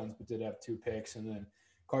 touchdowns, but did have 2 picks. And then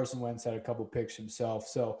Carson Wentz had a couple picks himself.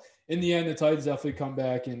 So in the end, the Titans definitely come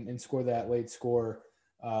back and score that late score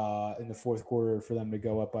in the fourth quarter for them to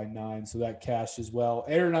go up by 9. So that cashed as well.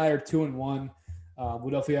 Aaron and I are 2-1. We'll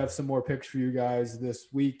definitely have some more picks for you guys this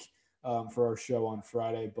week for our show on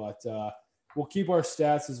Friday, but we'll keep our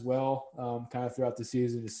stats as well kind of throughout the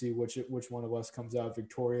season to see which one of us comes out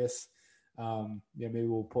victorious. Maybe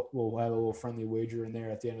we'll have a little friendly wager in there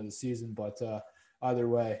at the end of the season, but either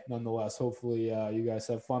way, nonetheless, hopefully you guys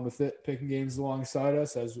have fun with it, picking games alongside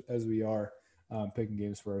us as we are picking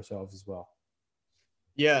games for ourselves as well.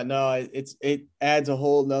 Yeah, no, it adds a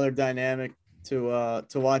whole nother dynamic to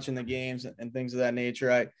watching the games and things of that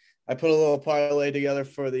nature. I put a little parlay together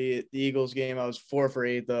for the Eagles game. I was 4 for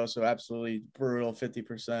 8 though, so absolutely brutal,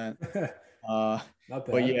 50%. Not bad.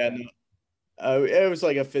 But yeah, it was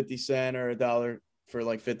like a 50 cent or $1 for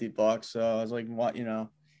like $50. So I was like, what,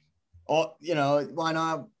 why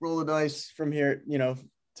not roll the dice from here,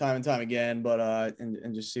 time and time again, but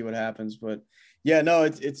and just see what happens. But yeah, no,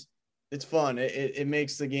 it's fun. It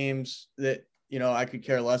makes the games that I could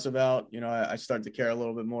care less about, I start to care a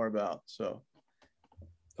little bit more about. So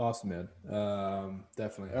awesome, man.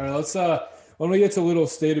 Definitely. All right, let's why don't we get to a little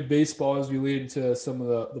state of baseball as we lead into some of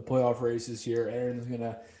the playoff races here. Aaron's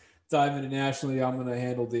gonna dive into nationally. I'm gonna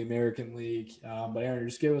handle the American League. But Aaron,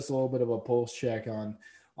 just give us a little bit of a pulse check on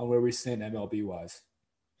where we stand MLB wise.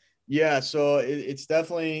 Yeah, so it's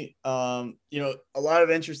definitely a lot of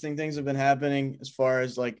interesting things have been happening as far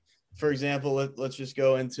as, like, for example, let's just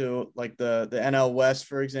go into like the NL West,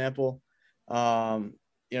 for example.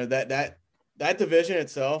 That division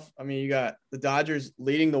itself, I mean, you got the Dodgers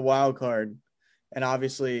leading the wild card, and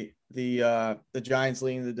obviously the Giants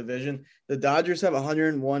leading the division. The Dodgers have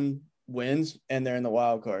 101 wins, and they're in the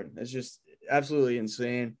wild card. It's just absolutely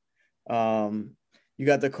insane. You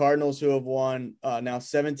got the Cardinals, who have won now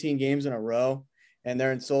 17 games in a row, and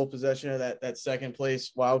they're in sole possession of that second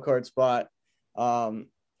place wild card spot.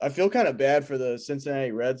 I feel kind of bad for the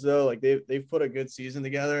Cincinnati Reds though. Like they've put a good season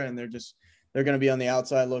together, and they're going to be on the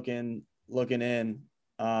outside looking in.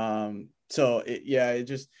 So it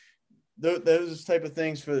just those type of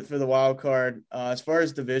things for the wild card. As far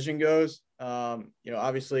as division goes,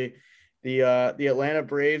 obviously the Atlanta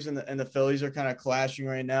Braves and the Phillies are kind of clashing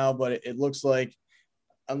right now, but it looks like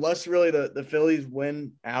unless really the Phillies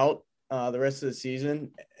win out the rest of the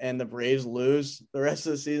season and the Braves lose the rest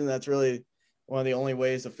of the season, that's really one of the only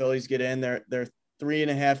ways the Phillies get in. They're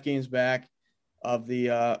 3.5 games back of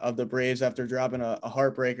the Braves after dropping a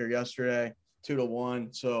heartbreaker yesterday,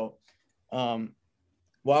 2-1. So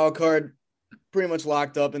wild card pretty much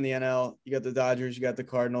locked up in the NL. You got the Dodgers, you got the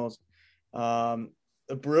Cardinals.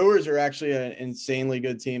 The Brewers are actually an insanely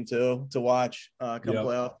good team too to watch come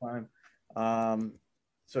playoff time.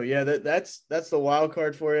 So yeah, that's the wild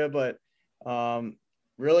card for you. But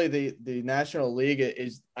really, the National League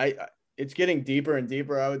it's getting deeper and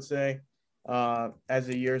deeper, I would say, as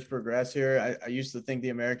the years progress here. I used to think the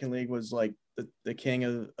American League was like the king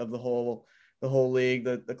of the whole league,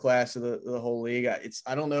 the class of the whole league.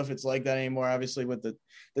 I don't know if it's like that anymore. Obviously, with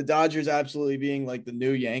the Dodgers absolutely being like the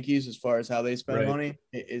new Yankees as far as how they spend money,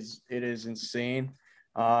 it is insane.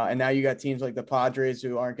 And now you got teams like the Padres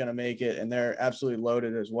who aren't going to make it, and they're absolutely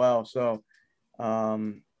loaded as well. So,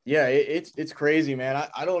 it's crazy, man.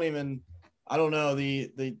 I don't know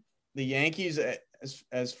the Yankees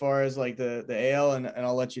as far as like the AL, and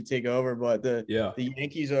I'll let you take over, but the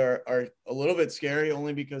Yankees are a little bit scary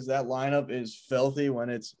only because that lineup is filthy when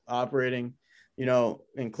it's operating,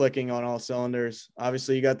 and clicking on all cylinders.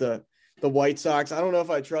 Obviously you got the White Sox. I don't know if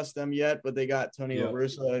I trust them yet, but they got Tony La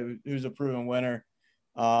Russa, who's a proven winner.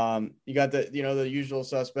 You got the usual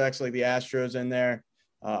suspects like the Astros in there,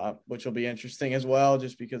 which will be interesting as well,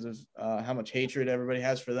 just because of how much hatred everybody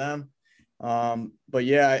has for them. But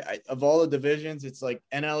yeah, of all the divisions, it's like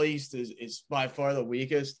NL East is by far the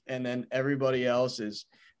weakest. And then everybody else is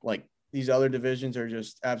like, these other divisions are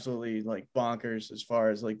just absolutely like bonkers as far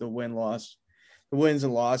as like the wins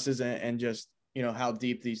and losses and just, how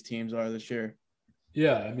deep these teams are this year.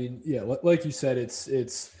 Yeah. I mean, like you said,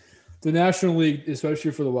 it's the National League, especially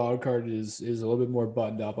for the wild card, is a little bit more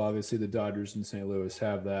buttoned up. Obviously the Dodgers and St. Louis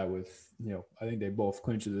have that with, I think they both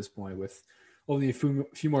clinch at this point with only a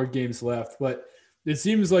few more games left, but it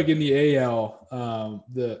seems like in the AL,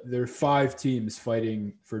 there are 5 teams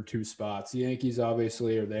fighting for 2 spots. The Yankees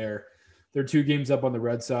obviously are there. They're 2 games up on the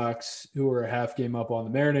Red Sox, who are a half game up on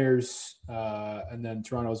the Mariners, and then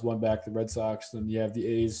Toronto's 1 back the Red Sox. Then you have the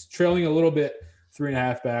A's trailing a little bit,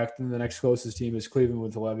 3.5 back. Then the next closest team is Cleveland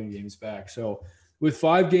with 11 games back. So with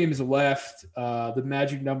 5 games left, the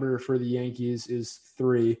magic number for the Yankees is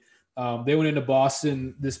 3. They went into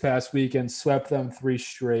Boston this past weekend, swept them 3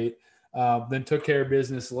 straight, then took care of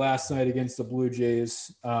business last night against the Blue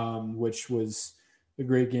Jays, which was a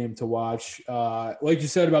great game to watch. Like you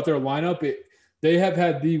said about their lineup, they have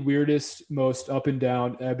had the weirdest, most up and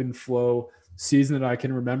down, ebb and flow season that I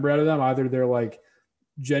can remember out of them. Either they're like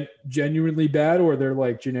genuinely bad or they're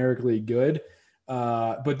like generically good.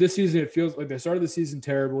 But this season, it feels like they started the season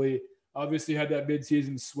terribly. Obviously had that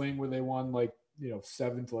midseason swing where they won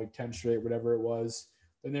 7 to 10 straight, whatever it was.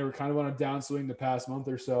 Then they were kind of on a downswing the past month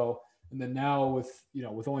or so. And then now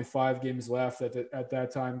with only 5 games left at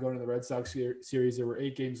that time, going to the Red Sox series, there were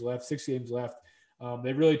 8 games left, 6 games left.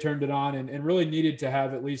 They really turned it on and really needed to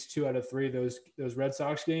have at least 2 out of 3 of those Red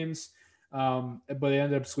Sox games. But they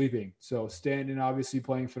ended up sweeping. So Stanton obviously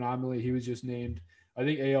playing phenomenally. He was just named, I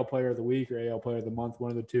think, AL Player of the Week or AL Player of the Month, one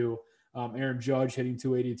of the two. Aaron Judge hitting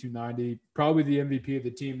 280, 290, probably the MVP of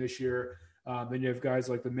the team this year. Then you have guys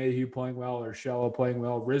like the Mayhew playing well, or Urshela playing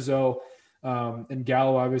well, Rizzo, and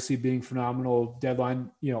Gallo obviously being phenomenal deadline,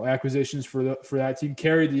 acquisitions for that team.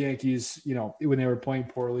 Carried the Yankees, when they were playing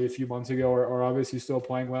poorly a few months ago, or obviously still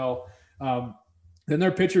playing well. Then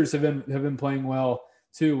their pitchers have been playing well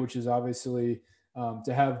too, which is obviously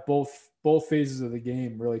to have both phases of the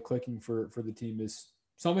game really clicking for the team is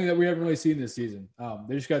something that we haven't really seen this season.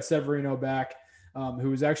 They just got Severino back, who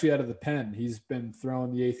was actually out of the pen. He's been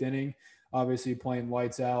thrown the 8th inning, obviously playing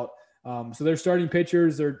lights out. So their starting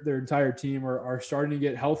pitchers, their entire team are starting to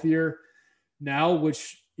get healthier now,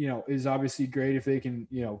 which, is obviously great if they can,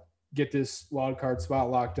 get this wild card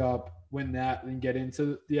spot locked up, win that, and get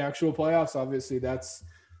into the actual playoffs. Obviously that's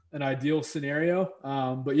an ideal scenario.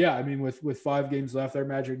 But yeah, I mean, with 5 games left, their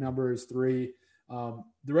magic number is 3. The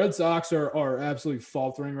Red Sox are absolutely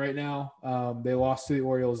faltering right now. They lost to the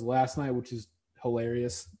Orioles last night, which is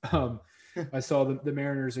hilarious. I saw the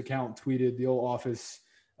Mariners account tweeted the old office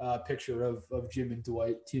picture of Jim and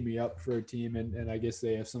Dwight teaming up for a team, and I guess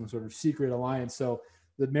they have some sort of secret alliance. So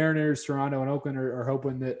the Mariners, Toronto, and Oakland are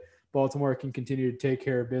hoping that Baltimore can continue to take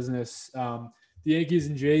care of business. The Yankees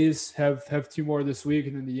and Jays have 2 more this week,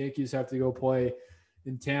 and then the Yankees have to go play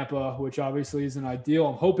in Tampa, which obviously isn't ideal.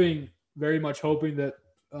 I'm hoping very much hoping that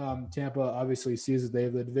Tampa obviously sees that they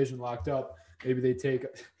have the division locked up. Maybe they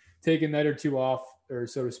take a night or two off, or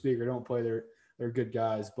so to speak, or don't play their good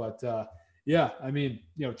guys. But yeah, I mean,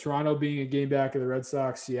 Toronto being a game back of the Red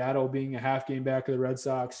Sox, Seattle being a half game back of the Red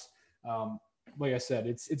Sox. Like I said,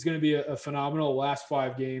 it's going to be a phenomenal last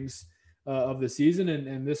 5 games of the season.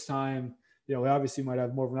 And this time, we obviously might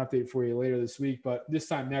have more of an update for you later this week, but this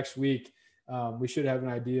time next week, we should have an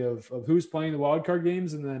idea of who's playing the wild card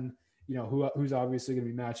games, and then, who's obviously going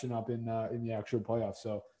to be matching up in the actual playoffs.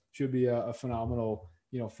 So should be a phenomenal,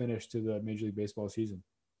 finish to the Major League Baseball season.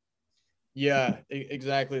 Yeah,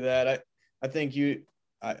 exactly that. I think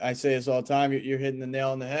I say this all the time. You're hitting the nail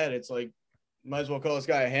on the head. It's like, might as well call this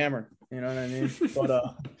guy a hammer. You know what I mean?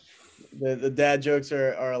 But the dad jokes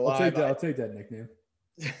are alive. I'll take that nickname.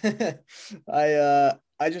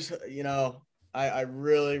 I just, I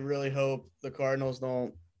really, really hope the Cardinals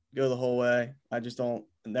don't go the whole way. I just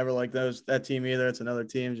never like that team either. It's another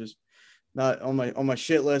team just not on my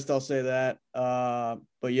shit list. I'll say that.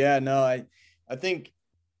 But yeah, no, I think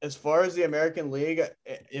as far as the American League,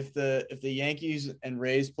 if the Yankees and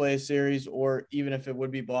Rays play a series, or even if it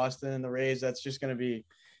would be Boston and the Rays, that's just going to be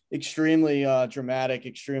extremely dramatic,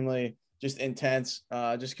 extremely just intense,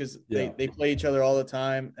 just because they play each other all the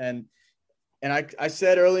time. And I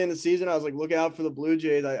said early in the season, I was like, look out for the Blue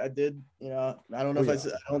Jays. I did, I don't know I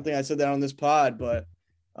don't think I said that on this pod, but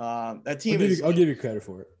that team I'll give you credit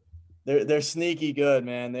for it. They're sneaky good,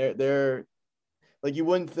 man. They're like, you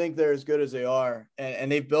wouldn't think they're as good as they are.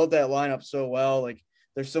 And they've built that lineup so well. Like,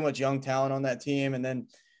 there's so much young talent on that team. And then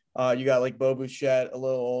you got like Bo Bichette, a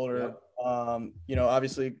little older. Yep.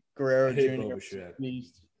 Obviously Guerrero Jr.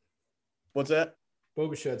 What's that? Bo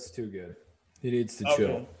Bichette's too good. He needs to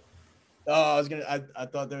chill. Oh, I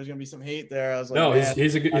thought there was gonna be some hate there. I was like, no,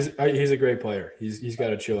 he's a great player. He's got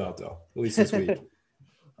to chill out though, at least this week.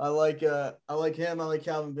 I like him. I like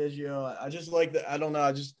Calvin Biggio. I just like that. I don't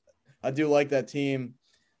know. I do like that team.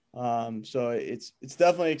 So it's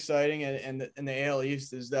definitely exciting, and the AL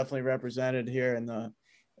East is definitely represented here in the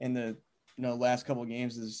last couple of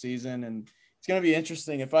games of the season, and it's gonna be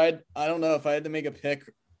interesting. I don't know if I had to make a pick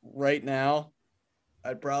right now,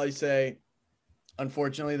 I'd probably say,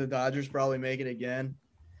 unfortunately, the Dodgers probably make it again.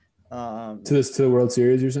 To the World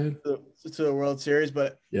Series, you're saying? To the World Series,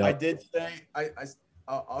 but yeah. I did say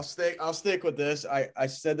I'll stick with this. I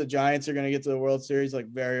said the Giants are going to get to the World Series like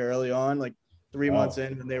very early on, like 3 months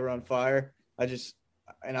in when they were on fire. I'll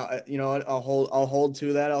hold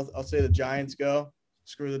to that. I'll say the Giants go.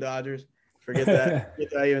 Screw the Dodgers. Forget that. Forget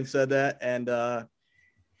that I even said that. And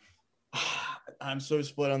I'm so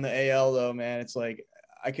split on the AL though, man. It's like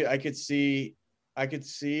I could see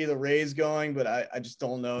the Rays going, but I just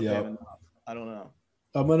don't know if they have enough. I don't know.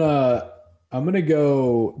 I'm gonna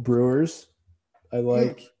go Brewers. I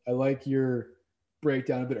like your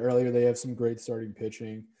breakdown a bit earlier. They have some great starting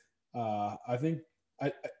pitching. I think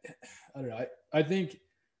I don't know. I think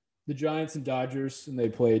the Giants and Dodgers, and they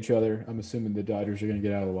play each other. I'm assuming the Dodgers are going to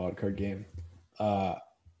get out of the wild card game.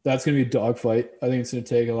 That's going to be a dogfight. I think it's going to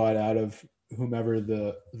take a lot out of whomever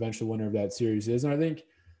the eventual winner of that series is. And I think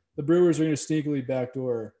the Brewers are going to sneakily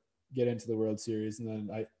backdoor get into the World Series. And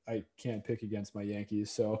then I can't pick against my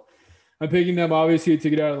Yankees. So I'm picking them, obviously, to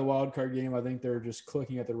get out of the wild card game. I think they're just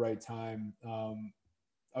clicking at the right time.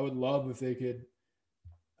 I would love if they could.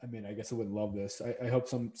 I mean, I guess I wouldn't love this. I hope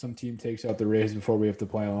some team takes out the Rays before we have to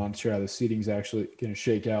play. I'm not sure how the seeding's actually going to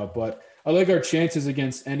shake out. But I like our chances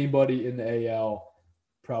against anybody in the AL,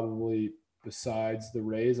 probably besides the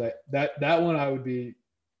Rays. That one I would be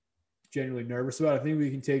genuinely nervous about. I think we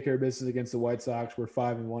can take care of business against the White Sox. We're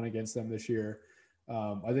 5-1 against them this year.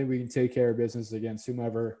 I think we can take care of business against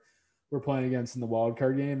whomever we're playing against in the wild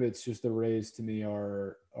card game. It's just the Rays to me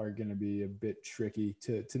are going to be a bit tricky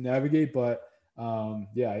to navigate. But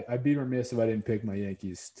I'd be remiss if I didn't pick my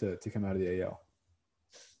Yankees to come out of the AL.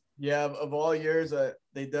 Yeah, of all years,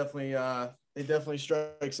 they definitely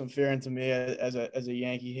strike some fear into me as a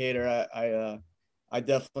Yankee hater. I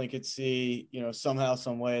definitely could see, somehow,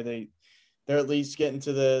 some way they're at least getting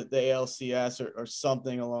to the ALCS or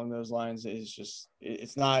something along those lines.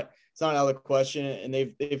 It's not out of the question, and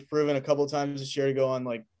they've proven a couple of times this year to go on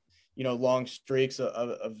long streaks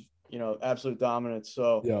of absolute dominance.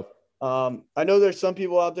 So yep. I know there's some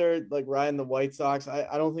people out there like riding the White Sox.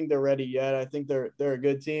 I don't think they're ready yet. I think they're a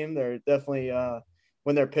good team. They're definitely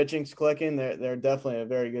when their pitching's clicking, they're definitely a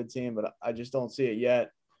very good team. But I just don't see it yet.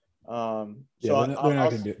 They're not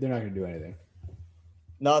going to do anything.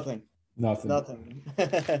 Nothing.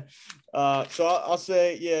 So I'll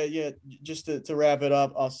say Just to wrap it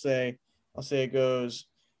up, I'll say it goes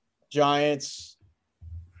Giants,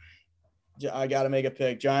 I got to make a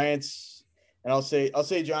pick. Giants, and I'll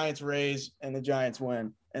say Giants Rays, and the Giants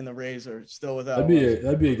win, and the Rays are still without.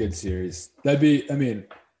 That'd be a good series. I mean,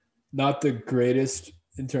 not the greatest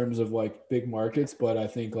in terms of like big markets, but I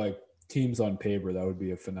think like teams on paper, that would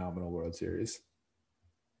be a phenomenal World Series.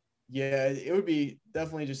 Yeah, it would be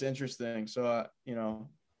definitely just interesting. So,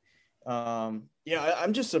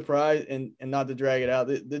 I'm just surprised, and not to drag it out,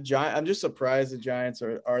 I'm just surprised the Giants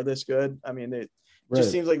are this good. I mean, it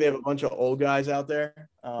just seems like they have a bunch of old guys out there.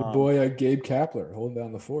 The boy Gabe Kapler holding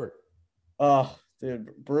down the fort. Oh,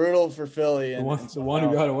 dude, brutal for Philly. And the one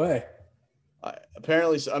who got away.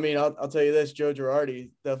 Apparently, I mean, I'll tell you this: Joe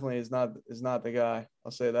Girardi definitely is not the guy.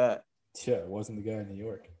 I'll say that. Yeah, it wasn't the guy in New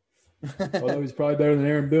York. Although he's probably better than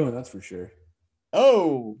Aaron Boone, that's for sure.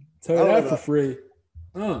 Oh, tell you that for free.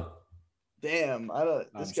 Damn,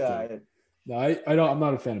 this guy. Kidding. No, I don't. I'm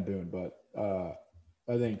not a fan of Boone, but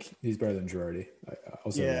I think he's better than Girardi.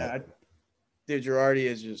 I'll say that. Dude, Girardi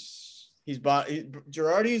is just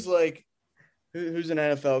Girardi's like who's an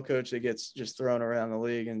NFL coach that gets just thrown around the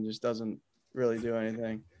league and just doesn't really do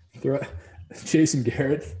anything. Jason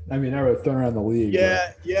Garrett. I mean, I wrote thrown around the league.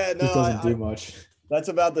 Yeah, no, just doesn't do much. That's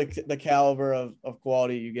about the caliber of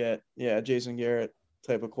quality you get. Yeah, Jason Garrett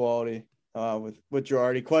type of quality with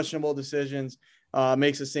Girardi. Questionable decisions,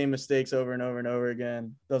 makes the same mistakes over and over and over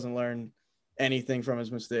again. Doesn't learn anything from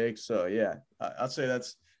his mistakes. So yeah, I'll say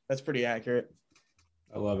that's pretty accurate.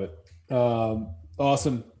 I love it.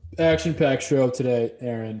 Awesome action-packed show today,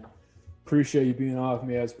 Aaron. Appreciate you being on with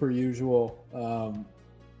me as per usual.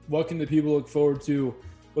 What can the people look forward to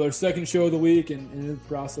with our second show of the week, and in the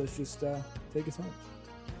process, just take us home?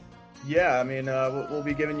 Yeah, I mean, we'll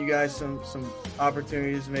be giving you guys some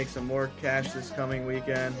opportunities to make some more cash this coming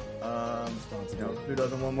weekend. Who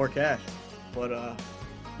doesn't want more cash? But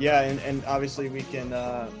yeah, and obviously we can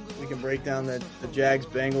break down the Jags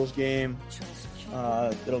Bengals game.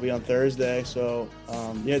 It'll be on Thursday. So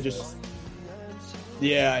I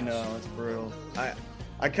know it's brutal.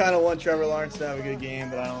 I kind of want Trevor Lawrence to have a good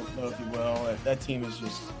game, but I don't know if he will. That team is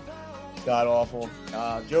just god awful.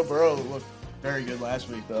 Joe Burrow looked very good last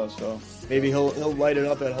week though, so maybe he'll light it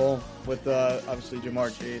up at home with obviously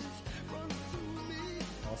Jamar Chase.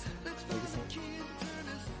 Awesome.